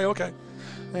phone. Okay.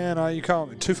 And you call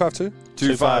me 252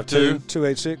 252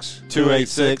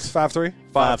 286 53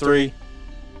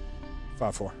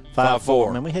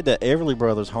 54. Man, we had that Everly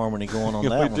Brothers harmony going on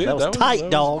that one. Did. That was tight,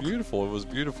 dog. It was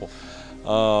beautiful.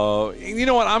 You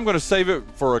know what? I'm going to save it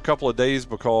for a couple of days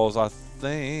because I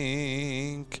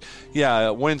think,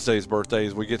 Wednesday's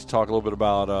birthdays, we get to talk a little bit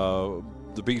about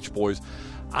the Beach Boys.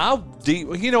 I'll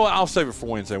save it for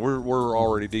Wednesday. We're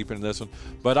already deep into this one,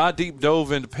 but I deep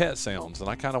dove into Pet Sounds, and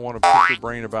I kind of want to pick your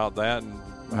brain about that and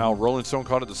how Rolling Stone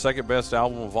called it the second best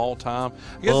album of all time.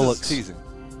 I guess it's teasing,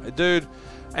 dude.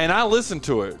 And I listened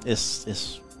to it.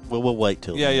 We'll wait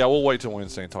till. We'll wait till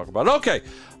Wednesday and talk about it. Okay,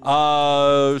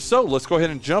 so let's go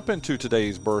ahead and jump into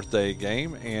today's birthday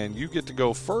game, and you get to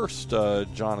go first,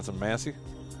 Jonathan Massey.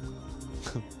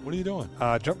 What are you doing?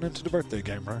 Jumping into the birthday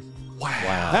game, Brian.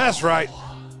 Wow. That's right.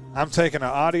 I'm taking an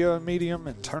audio medium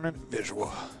and turning it visual.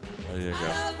 There you go.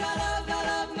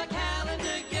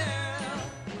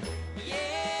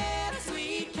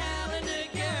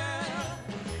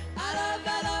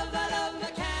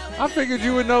 I figured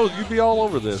you would know. You'd be all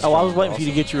over this. Oh, I was waiting for you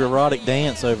to get your erotic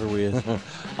dance over with.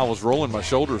 I was rolling my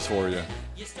shoulders for you.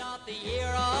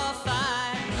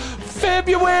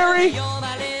 February.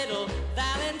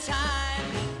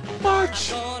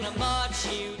 March.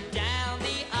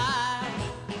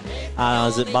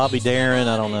 Is it Bobby Darin?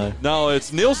 I don't know. No,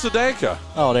 it's Neil Sedaka.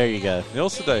 Oh, there you go.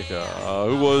 Neil Sedaka,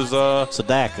 who was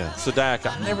Sedaka.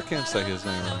 I never can say his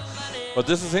name right. But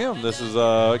this is him. This is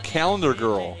Calendar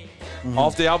Girl. Mm-hmm.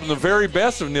 Off the album The Very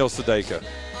Best of Neil Sedaka.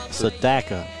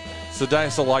 Sedaka.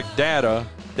 So like Dada,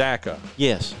 Daka.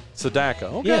 Yes. Sedaka.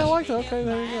 Okay, yes. I like that. Okay,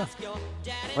 there you go.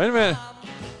 Wait a minute.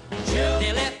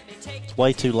 It's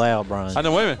way too loud, Brian. I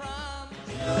know, wait a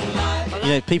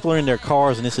minute. People are in their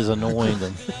cars and this is annoying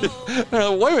them. Wait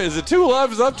a minute, is it too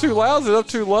loud? Is it up too loud? Is it up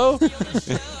too low?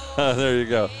 There you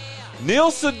go. Neil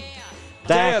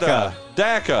Sedaka.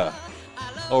 Daka.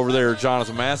 Over there,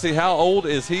 Jonathan Massey. How old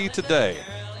is he today?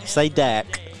 Say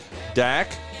Dak.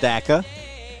 Dak? Daka.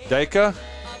 Daka?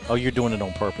 Oh, you're doing it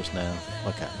on purpose now.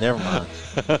 Okay, never mind.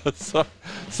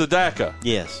 Sedaka.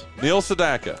 Yes. Neil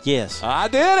Sedaka. Yes. I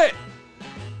did it.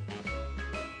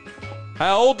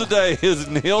 How old today is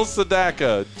Neil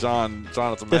Sedaka,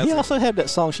 Jonathan Massey? Did he also have that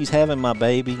song, She's Having My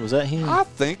Baby? Was that him? I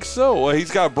think so.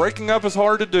 He's got Breaking Up Is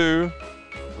Hard to Do,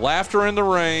 Laughter in the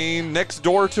Rain, Next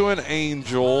Door to an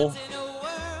Angel.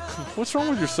 What's wrong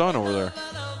with your son over there?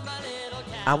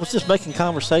 I was just making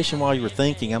conversation while you were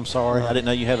thinking. I'm sorry. I didn't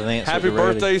know you had an answer. Happy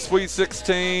ready. birthday, Sweet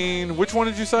 16. Which one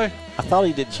did you say? I thought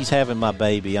he did. She's having my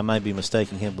baby. I may be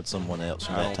mistaking him with someone else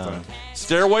from that time.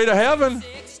 Stairway to Heaven.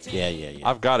 Yeah.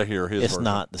 I've got to hear his It's version.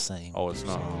 not the same. Oh, it's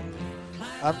not.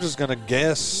 I'm just going to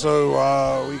guess so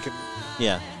we can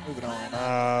move it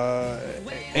on.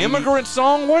 Immigrant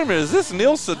Song? Wait a minute. Is this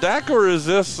Neil Sedaka or is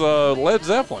this Led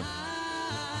Zeppelin?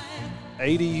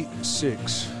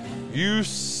 86. You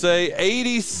say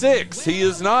 86. He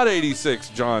is not 86,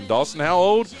 John Dawson. How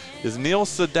old is Neil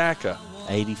Sedaka?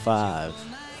 85.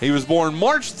 He was born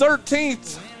March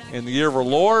 13th in the year of our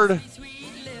Lord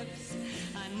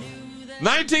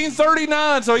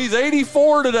 1939, so he's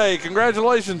 84 today.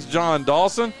 Congratulations, John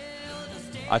Dawson.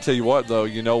 I tell you what, though,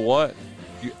 you know what?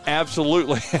 You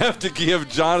absolutely have to give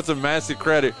Jonathan Massey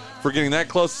credit for getting that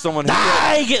close to someone.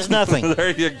 He gets nothing.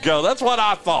 There you go. That's what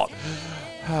I thought.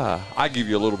 I give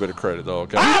you a little bit of credit, though,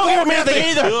 okay? I don't give him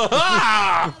anything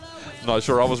either. Not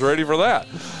sure I was ready for that.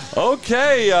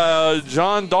 Okay,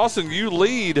 John Dawson, you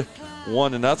lead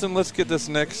 1-0. Let's get this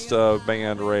next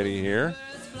band ready here.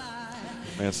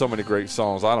 Man, so many great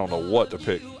songs. I don't know what to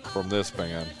pick from this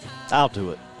band. I'll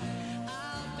do it.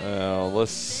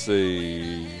 Let's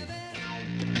see.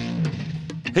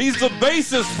 He's the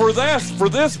bassist for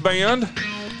this band.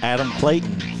 Adam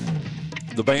Clayton.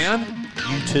 The band?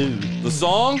 U2. The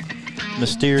song?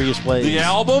 Mysterious Ways. The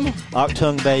album?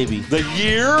 Octung Baby. The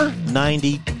year?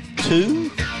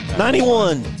 92?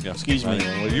 91. Yeah, Excuse me.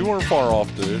 Well, you weren't far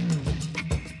off, dude.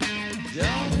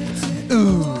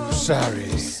 Ooh, sorry.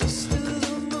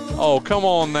 Oh, come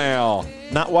on now.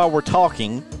 Not while we're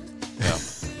talking. Yeah.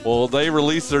 Well, they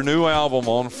released their new album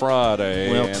on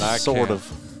Friday. Well, and I sort can't.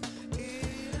 of.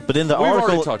 But in the We've already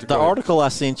article, talked- the go ahead. article I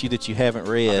sent you that you haven't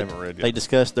read, I haven't read yet. they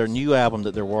discussed their new album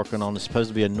that they're working on. It's supposed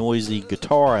to be a noisy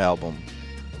guitar album,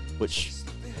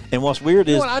 and what's weird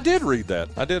is, Well, I did read that.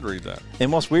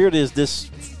 and what's weird is this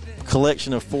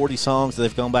collection of 40 songs that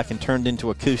they've gone back and turned into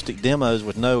acoustic demos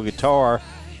with no guitar.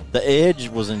 The Edge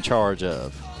was in charge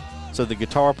of, so the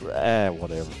guitar,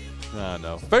 whatever. I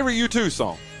know. Favorite U2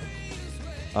 song?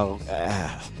 Oh,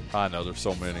 I know, there's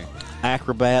so many.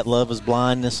 Acrobat, Love is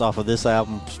Blindness off of this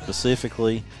album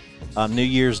specifically. New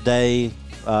Year's Day,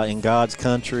 In God's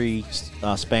Country,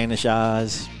 Spanish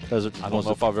Eyes. Those are I don't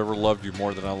know if I've ever loved you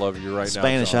more than I love you right now.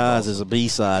 Spanish John Eyes Dawson. is a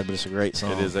B-side, but it's a great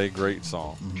song. It is a great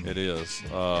song. Mm-hmm. It is.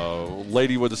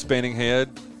 Lady with a Spinning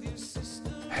Head.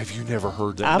 Have you never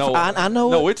heard that? I know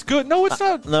No, it. it's good. No, it's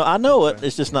not. No, I know it.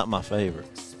 It's just not my favorite.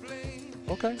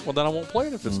 Okay, well then I won't play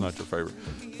it if it's not your favorite.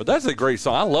 But that's a great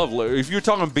song. I love. If you're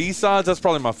talking B-sides, that's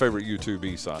probably my favorite U2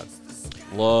 B-side.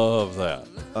 Love that.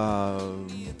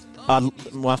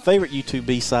 My favorite U2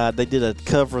 B-side, they did a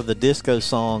cover of the disco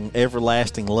song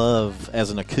 "Everlasting Love"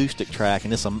 as an acoustic track,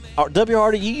 and it's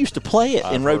WRDU used to play it in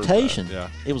I've heard rotation. that, yeah.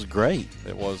 It was great.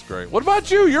 It was great. What about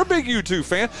you? You're a big U2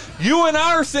 fan. You and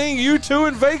I are seeing U2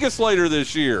 in Vegas later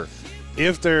this year.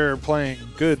 If they're playing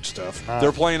good stuff.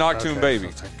 They're playing Octoon Okay,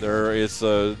 Baby. so thank It's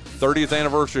the 30th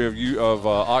anniversary of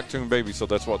Octoon Baby, so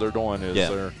that's what they're doing.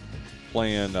 They're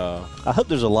playing. I hope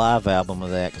there's a live album of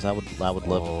that because I would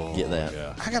love to get that.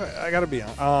 Yeah, I gotta be on.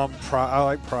 I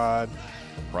like Pride,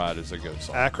 Pride is a good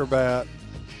song. Acrobat.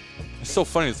 It's so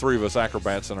funny, the three of us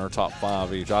Acrobats in our top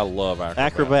 5 each. I love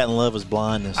Acrobat and Love is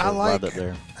Blindness. I are like- right up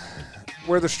there.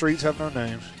 Where the Streets Have No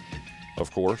Names.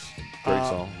 Of course, great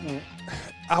song.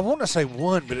 I want to say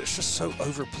one, but it's just so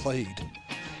overplayed.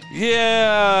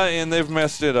 Yeah, and they've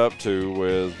messed it up too.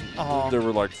 With there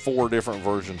were like 4 different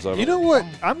versions of it. You know what?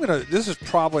 This is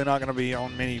probably not gonna be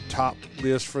on many top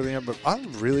lists for them, but I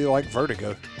really like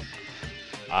Vertigo.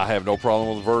 I have no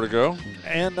problem with Vertigo.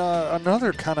 And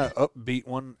another kind of upbeat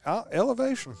one,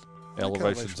 Elevation.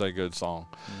 Elevation's a good song.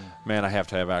 Man, I have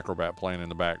to have Acrobat playing in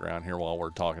the background here while we're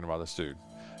talking about this dude.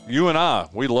 You and I,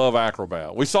 we love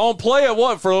Acrobat. We saw him play at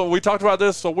we talked about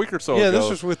this a week or so ago. Yeah, this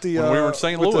was with the when we were in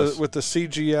St. Louis. with the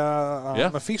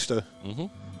CGI Mephisto. God,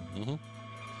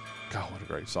 what a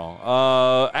great song.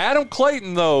 Adam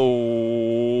Clayton,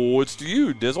 though, it's to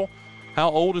you, Dizzle. How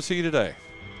old is he today?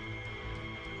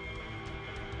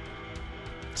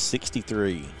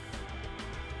 63.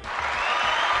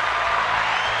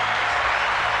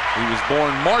 He was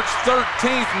born March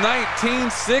 13th,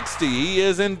 1960. He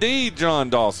is indeed John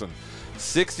Dawson.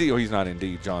 60. Oh, he's not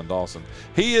indeed John Dawson.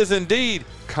 He is indeed,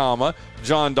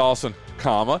 John Dawson,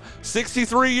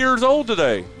 63 years old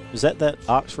today. Is that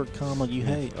Oxford comma you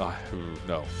hate?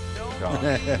 No.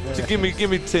 God. So give me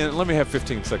 10. Let me have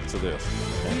 15 seconds of this.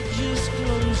 Just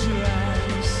close your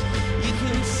eyes. You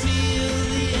can feel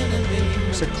the enemy.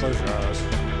 I said close your eyes.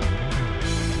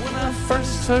 When I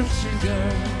first touched you,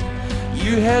 girl,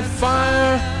 You had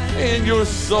fire in your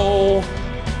soul.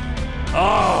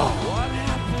 Oh,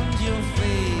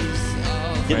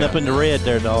 Getting up in the red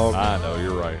there, dog. I know,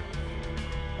 you're right.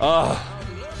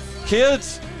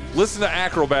 Kids, listen to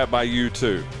Acrobat by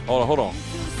U2. Hold on.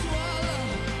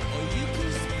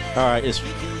 All right, it's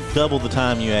double the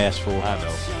time you asked for. I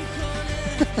know.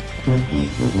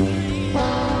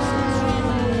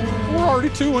 We're already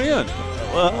 2 in.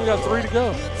 Well, We got 3 to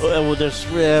go.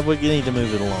 We need to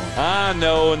move it along. I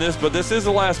know, but this is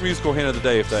the last musical hint of the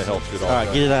day, if that helps you at all. All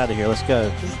right, get it out of here. Let's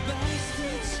go.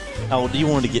 Oh, do you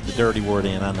want to get the dirty word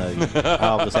in? I know you.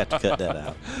 I'll just have to cut that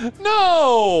out.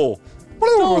 No!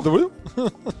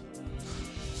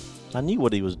 I knew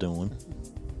what he was doing.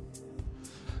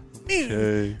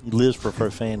 Okay. He lives for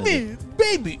profanity.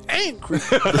 Baby angry.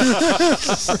 Hey,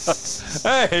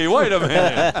 wait a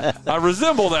minute. I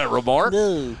resemble that remark.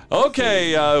 No.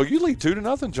 Okay, you lead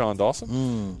 2-0, John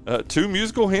Dawson. 2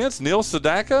 musical hints, Neil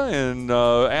Sedaka and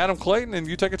Adam Clayton, and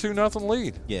you take a 2-0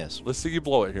 lead. Yes. Let's see you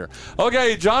blow it here.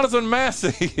 Okay, Jonathan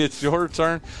Massey, it's your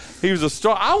turn. He was a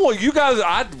star. I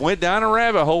went down a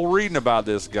rabbit hole reading about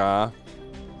this guy.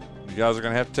 You guys are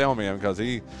going to have to tell me because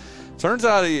turns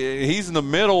out he's in the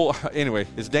middle. Anyway,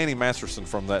 it's Danny Masterson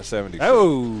from that 70s.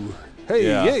 Oh, hey,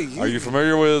 Yeah. hey. Are you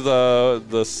familiar with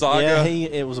the saga? Yeah,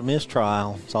 it was a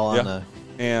mistrial. That's all I know.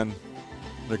 And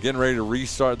they're getting ready to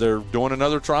restart. They're doing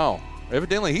another trial.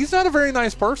 Evidently, he's not a very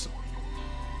nice person.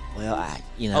 Well, I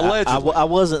Allegedly.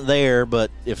 wasn't there, but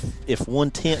if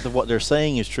 1/10 of what they're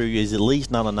saying is true, he's at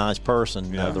least not a nice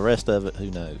person. Yeah. The rest of it,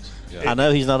 who knows? Yeah. I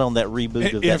know he's not on that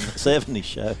reboot of that 70s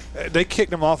show. They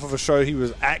kicked him off of a show he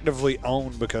was actively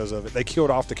owned because of it. They killed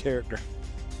off the character.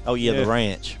 Oh, yeah, Yeah. the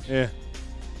ranch. Yeah.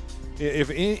 If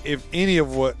any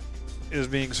of what is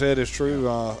being said is true,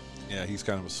 Yeah, he's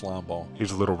kind of a slime ball.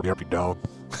 He's a little yuppie dog.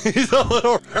 He's a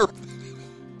little.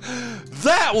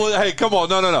 That was. Hey, come on.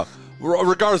 No.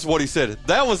 Regardless of what he said,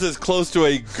 that was as close to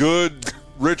a good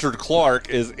Richard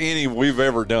Clark as any we've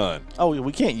ever done. Oh,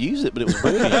 we can't use it, but it was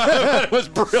brilliant. It was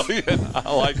brilliant.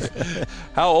 I like it.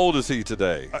 How old is he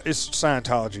today? it's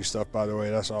Scientology stuff, by the way.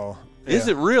 That's all. Is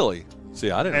Yeah. it really? See,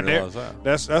 I didn't And realize that.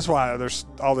 that's why there's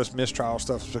all this mistrial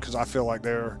stuff, is because I feel like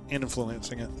they're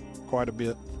influencing it quite a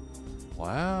bit.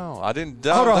 Wow. I didn't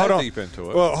dive that deep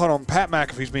into it. Well, hold on. Pat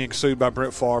McAfee's being sued by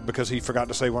Brett Favre because he forgot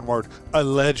to say one word,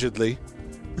 allegedly.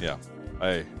 Yeah.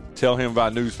 Hey, tell him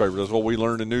about newspapers. That's what we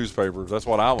learned in newspapers. That's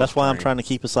what I was That's why I'm trained. trying to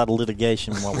keep us out of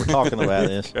litigation while we're talking about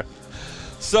this.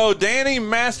 So, Danny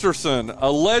Masterson,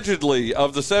 allegedly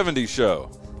of the 70s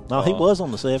show. No, he was on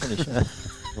the 70s show.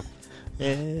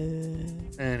 Yeah.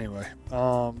 Anyway,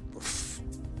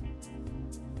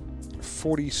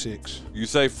 46. You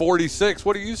say 46.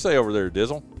 What do you say over there,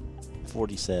 Dizzle?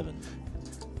 47.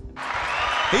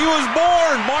 He was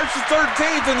born March the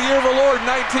 13th in the year of our Lord,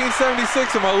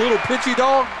 1976, and my little pitchy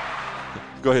dog.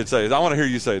 Go ahead, say it. I want to hear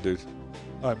you say it, dude.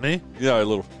 Me? Yeah, a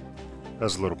little.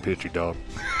 That's a little pitchy dog.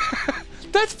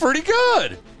 That's pretty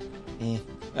good. You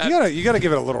gotta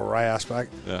give it a little rasp.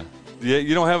 Yeah.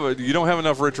 You don't have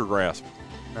enough Richard Rasp.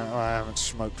 No, I haven't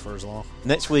smoked for as long.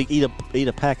 Next week, eat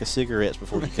a pack of cigarettes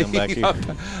before you come back here.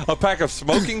 A pack of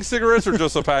smoking cigarettes or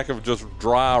just a pack of just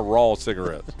dry, raw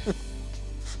cigarettes?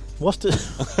 What's the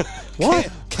what?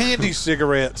 Candy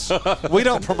cigarettes. We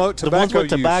don't promote The tobacco ones with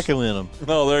use. tobacco in them.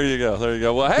 No, there you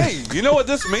go. Well, hey, you know what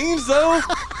this means, though?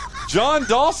 John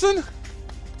Dawson,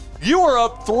 you are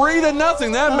up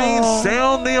 3-0. That means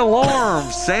sound the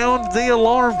alarm. Sound the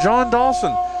alarm. John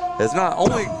Dawson has not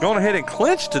only gone ahead and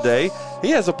clinched today,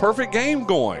 he has a perfect game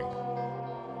going.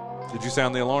 Did you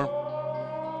sound the alarm?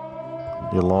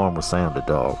 The alarm was sounded,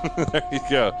 dog. There you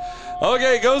go.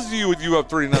 Okay, it goes to you with you up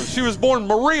 3-0. She was born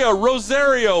Maria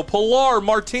Rosario Pilar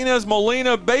Martinez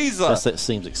Molina Beza. That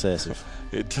seems excessive.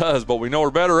 It does, but we know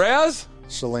her better as?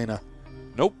 Selena.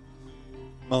 Nope.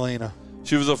 Melina.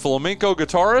 She was a flamenco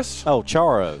guitarist. Oh,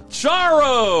 Charo.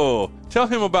 Charo! Tell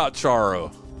him about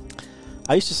Charo.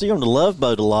 I used to see her on the Love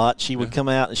Boat a lot. She would come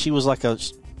out, and she's like a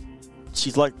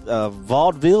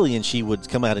vaudevillian. She would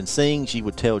come out and sing. She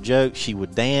would tell jokes. She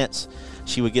would dance.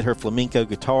 She would get her flamenco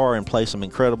guitar and play some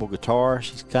incredible guitar.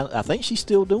 I think she's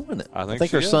still doing it. I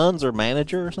think her she is. son's her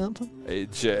manager or something.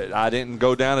 I didn't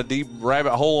go down a deep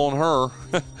rabbit hole on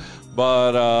her,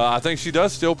 but I think she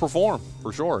does still perform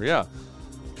for sure. Yeah.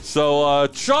 So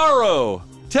Charo,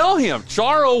 tell him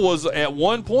Charo was at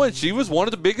one point. She was one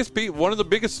of the biggest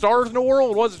stars in the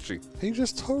world, wasn't she? He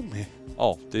just told me.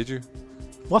 Oh, did you?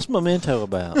 What's Memento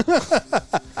about?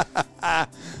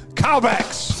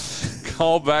 Callbacks.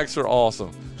 Callbacks are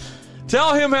awesome.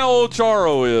 Tell him how old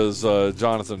Charo is,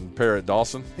 Jonathan Parrott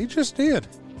Dawson. He just did.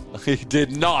 He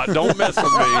did not. Don't mess with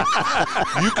me.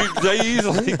 They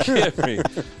easily get me.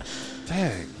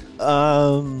 Dang.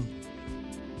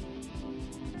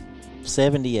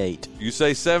 78. You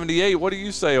say 78. What do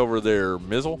you say over there,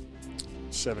 Mizzle?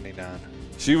 79.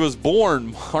 She was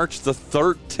born March the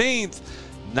 13th,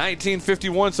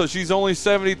 1951, so she's only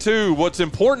 72. What's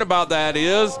important about that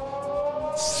is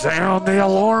sound the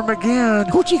alarm again.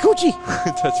 Coochie, coochie.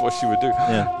 That's what she would do.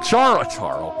 Yeah. Charles,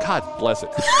 God bless it.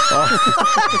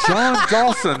 John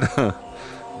Dawson.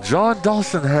 John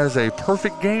Dawson has a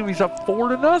perfect game. He's up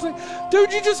 4-0.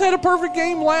 Dude, you just had a perfect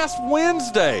game last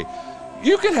Wednesday.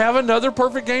 You could have another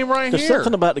perfect game right There's here.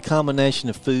 something about the combination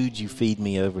of foods you feed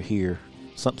me over here.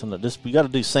 Something that just we got to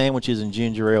do sandwiches and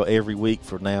ginger ale every week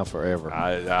for now forever.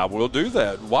 I will do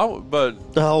that. Why? But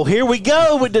Oh, here we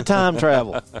go with the time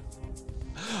travel.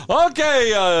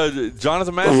 okay,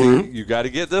 Jonathan Massey, you got to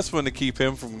get this one to keep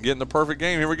him from getting the perfect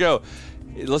game. Here we go.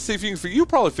 Let's see if you can. You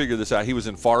probably figure this out. He was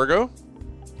in Fargo.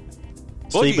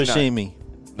 Steve Boogie Nights. Buscemi.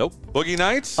 Nope. Boogie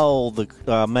Nights. Oh,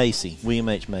 the Macy, William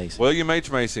H. Macy. William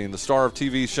H. Macy, and the star of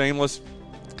TV Shameless.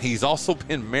 He's also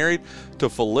been married to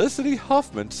Felicity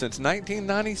Huffman since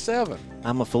 1997.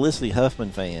 I'm a Felicity Huffman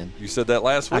fan. You said that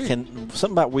last week.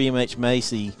 Something about William H.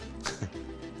 Macy.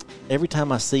 Every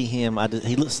time I see him,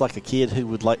 he looks like a kid who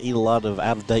would like eat a lot of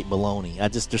out of date bologna.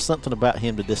 There's something about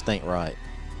him that just ain't right.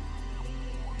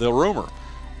 The rumor.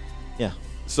 Yeah.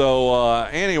 So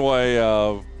anyway,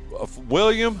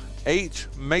 William H.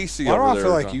 Macy. Why do over I there,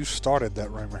 feel like John. you started that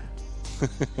rumor?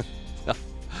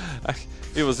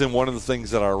 It was in one of the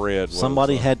things that I read.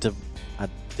 Somebody had to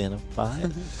identify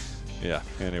it. Yeah.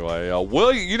 Anyway,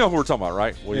 William, you know who we're talking about,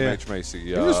 right? William Yeah. H. Macy.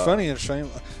 He was funny and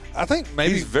shameless. I think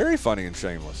maybe He's very funny and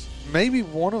shameless. maybe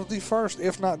one of the first,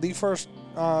 if not the first,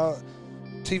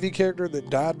 TV character that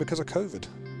died because of COVID.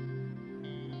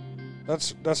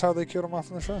 That's how they killed him off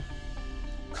in the show.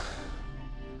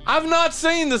 I've not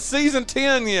seen the season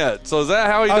 10 yet. So is that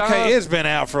how he died? Okay, it's been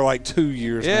out for like 2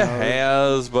 years It now.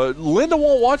 has, but Linda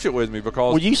won't watch it with me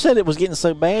because Well, you said it was getting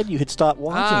so bad you had stopped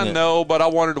watching I it. know, but I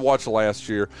wanted to watch it last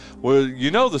year. Well,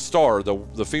 you know the star,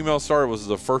 the female star was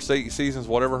the first 8 seasons,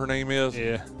 whatever her name is.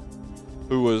 Yeah.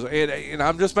 Who was, and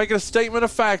I'm just making a statement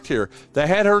of fact here. They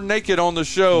had her naked on the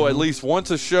show at least once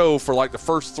a show for like the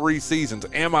first 3 seasons.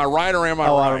 Am I right or am I right?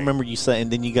 Oh, I remember you saying.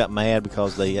 Then you got mad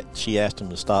because she asked him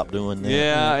to stop doing that.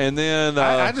 Yeah, and then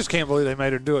I just can't believe they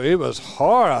made her do it. It was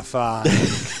horrifying.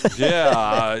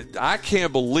 yeah, I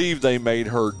can't believe they made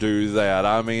her do that.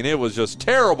 I mean, it was just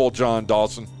terrible, John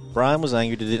Dawson. Brian was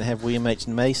angry they didn't have William H.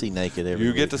 Macy naked every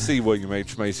You week. get to see William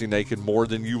H. Macy naked more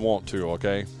than you want to,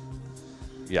 okay?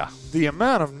 Yeah. The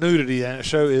amount of nudity in that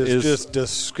show is just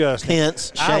disgusting.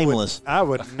 Hence, shameless. I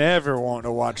would never want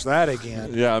to watch that again.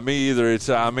 Yeah, me either. It's.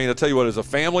 I mean, I tell you what, as a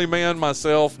family man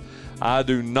myself, I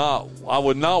would not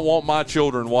want my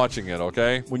children watching it,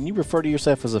 okay? When you refer to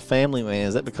yourself as a family man,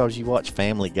 is that because you watch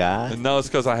Family Guy? And no, it's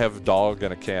because I have a dog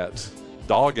and a cat.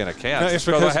 Dog and a cat. No, it's it's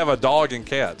because I because- have a dog and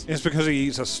cat. It's because he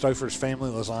eats a Stouffer's family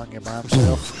lasagna by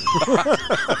himself.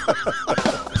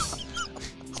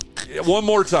 One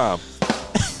more time.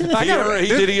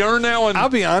 Did he earn that one? I'll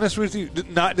be honest with you.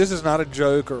 This is not a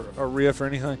joke or a riff or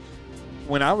anything.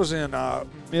 When I was in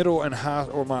middle and high,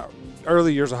 or my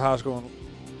early years of high school, and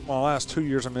my last 2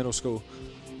 years of middle school,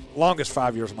 longest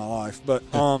 5 years of my life. But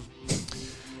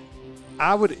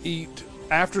I would eat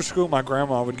after school. My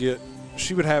grandma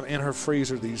she would have in her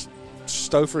freezer these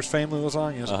Stouffer's family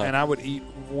lasagnas, and I would eat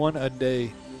one a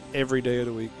day every day of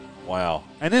the week, Wow.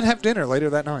 and then have dinner later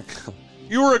that night.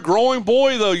 You were a growing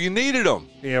boy, though. You needed them.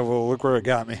 Yeah, well, look where it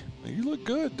got me. You look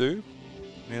good, dude.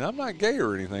 I mean, I'm not gay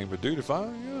or anything, but dude, if I,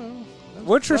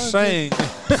 What you're saying?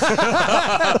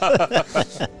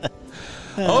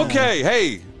 Okay,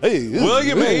 hey,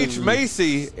 William H.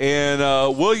 Macy and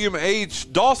William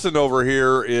H. Dawson over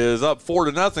here is up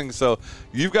 4-0. So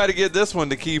you've got to get this one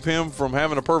to keep him from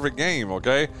having a perfect game.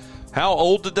 Okay, how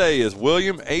old today is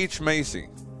William H. Macy?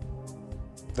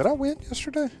 Did I win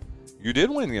yesterday? You did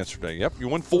win yesterday. Yep, you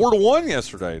won 4-1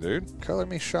 yesterday, dude. Color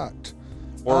me shocked.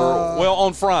 Or well,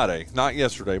 on Friday, not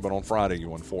yesterday, but on Friday you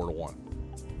won 4-1.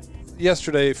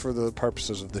 Yesterday, for the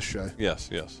purposes of this show. Yes,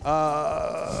 yes.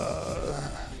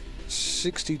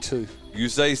 62. You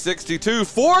say 62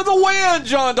 for the win,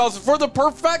 John Dawson, for the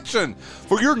perfection,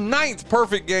 for your 9th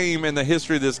perfect game in the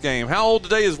history of this game. How old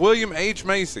today is William H.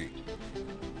 Macy?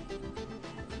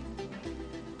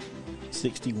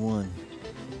 61.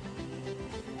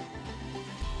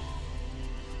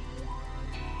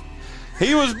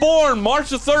 He was born March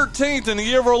the 13th in the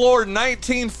year of our Lord,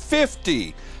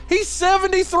 1950. He's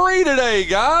 73 today,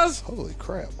 guys. Holy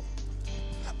crap.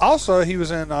 Also, he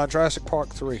was in Jurassic Park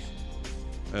 3.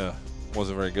 Yeah,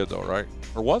 wasn't very good though, right?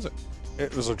 Or was it?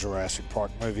 It was a Jurassic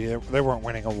Park movie. They weren't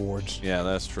winning awards. Yeah,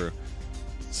 that's true.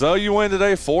 So you win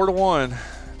today 4-1.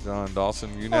 John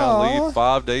Dawson, you now lead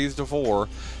 5 days to 4.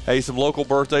 Hey, some local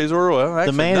birthdays are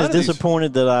actually the man is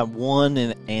disappointed that I won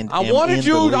and I wanted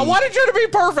you to be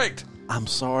perfect. I'm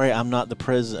sorry, I'm not the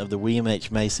president of the William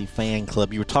H. Macy fan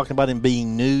club. You were talking about him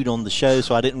being nude on the show,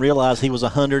 so I didn't realize he was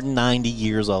 190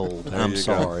 years old. I'm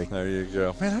sorry. There you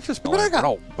go. Man, I just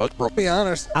be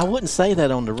honest. I wouldn't say that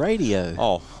on the radio.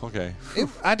 Oh, okay.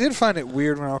 I did find it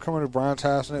weird when I was coming to Bryan's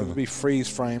house and it would be freeze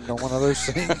framed on one of those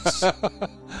things.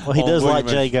 Well, he does like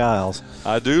Jay Giles.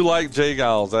 I do like Jay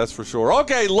Giles, that's for sure.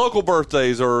 Okay, local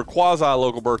birthdays or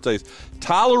quasi-local birthdays.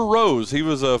 Tyler Rose, he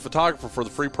was a photographer for the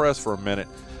Free Press for a minute.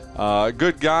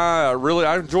 Good guy.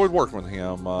 I enjoyed working with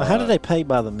him. How do they pay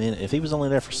by the minute? If he was only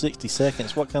there for 60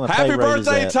 seconds, what kind of happy pay rate is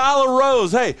that? birthday, Tyler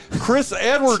Rose. Hey, Chris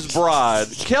Edwards'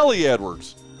 bride, Kelly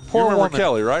Edwards. You remember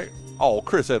Kelly, right? Oh,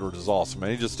 Chris Edwards is awesome,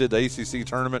 man. He just did the ACC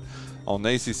tournament on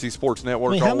the ACC Sports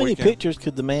Network. How many pictures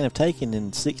could the man have taken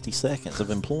in 60 seconds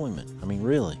of employment? I mean,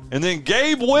 really? And then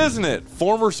Gabe Wisnett,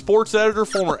 former sports editor,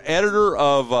 former editor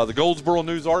of the Goldsboro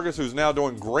News-Argus, who's now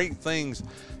doing great things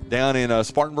down in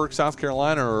Spartanburg, South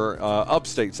Carolina, or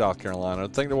upstate South Carolina. I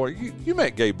think you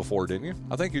met Gabe before, didn't you?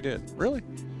 I think you did. Really?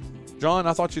 John,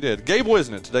 I thought you did. Gabe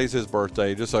Wisnett, today's his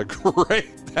birthday. Just a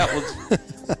great, that was,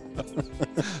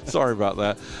 sorry about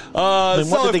that.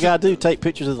 What did the guy do, take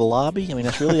pictures of the lobby? I mean,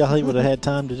 that's really all he would have had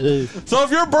time to do. So if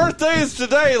your birthday is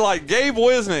today, like Gabe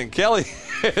Wisnett and Kelly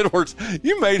Edwards,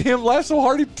 you made him laugh so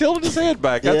hard he tilted his head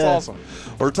back. That's awesome.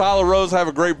 Or Tyler Rose, have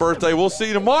a great birthday. We'll see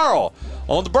you tomorrow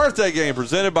on the birthday game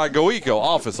presented by GoEco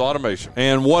Office Automation.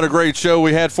 And what a great show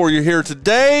we had for you here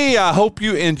today. I hope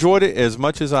you enjoyed it as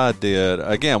much as I did.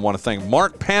 Again, I want to thank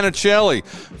Mark Panichelli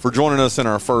for joining us in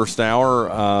our first hour.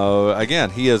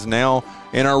 Again, he is now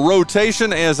in our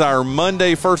rotation as our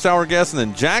Monday first hour guest. And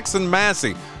then Jackson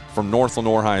Massey from North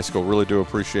Lenoir High School. Really do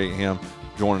appreciate him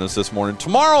joining us this morning.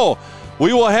 Tomorrow,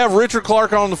 we will have Richard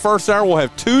Clark on the first hour. We'll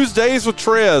have Tuesdays with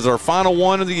Trez, our final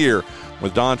one of the year,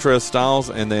 with Don Trez Styles,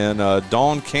 and then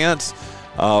Dawn Kentz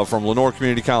from Lenoir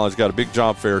Community College. Got a big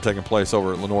job fair taking place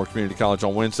over at Lenoir Community College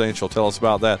on Wednesday, and she'll tell us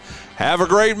about that. Have a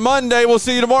great Monday. We'll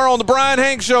see you tomorrow on the Bryan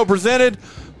Hanks Show, presented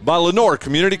by Lenoir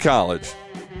Community College.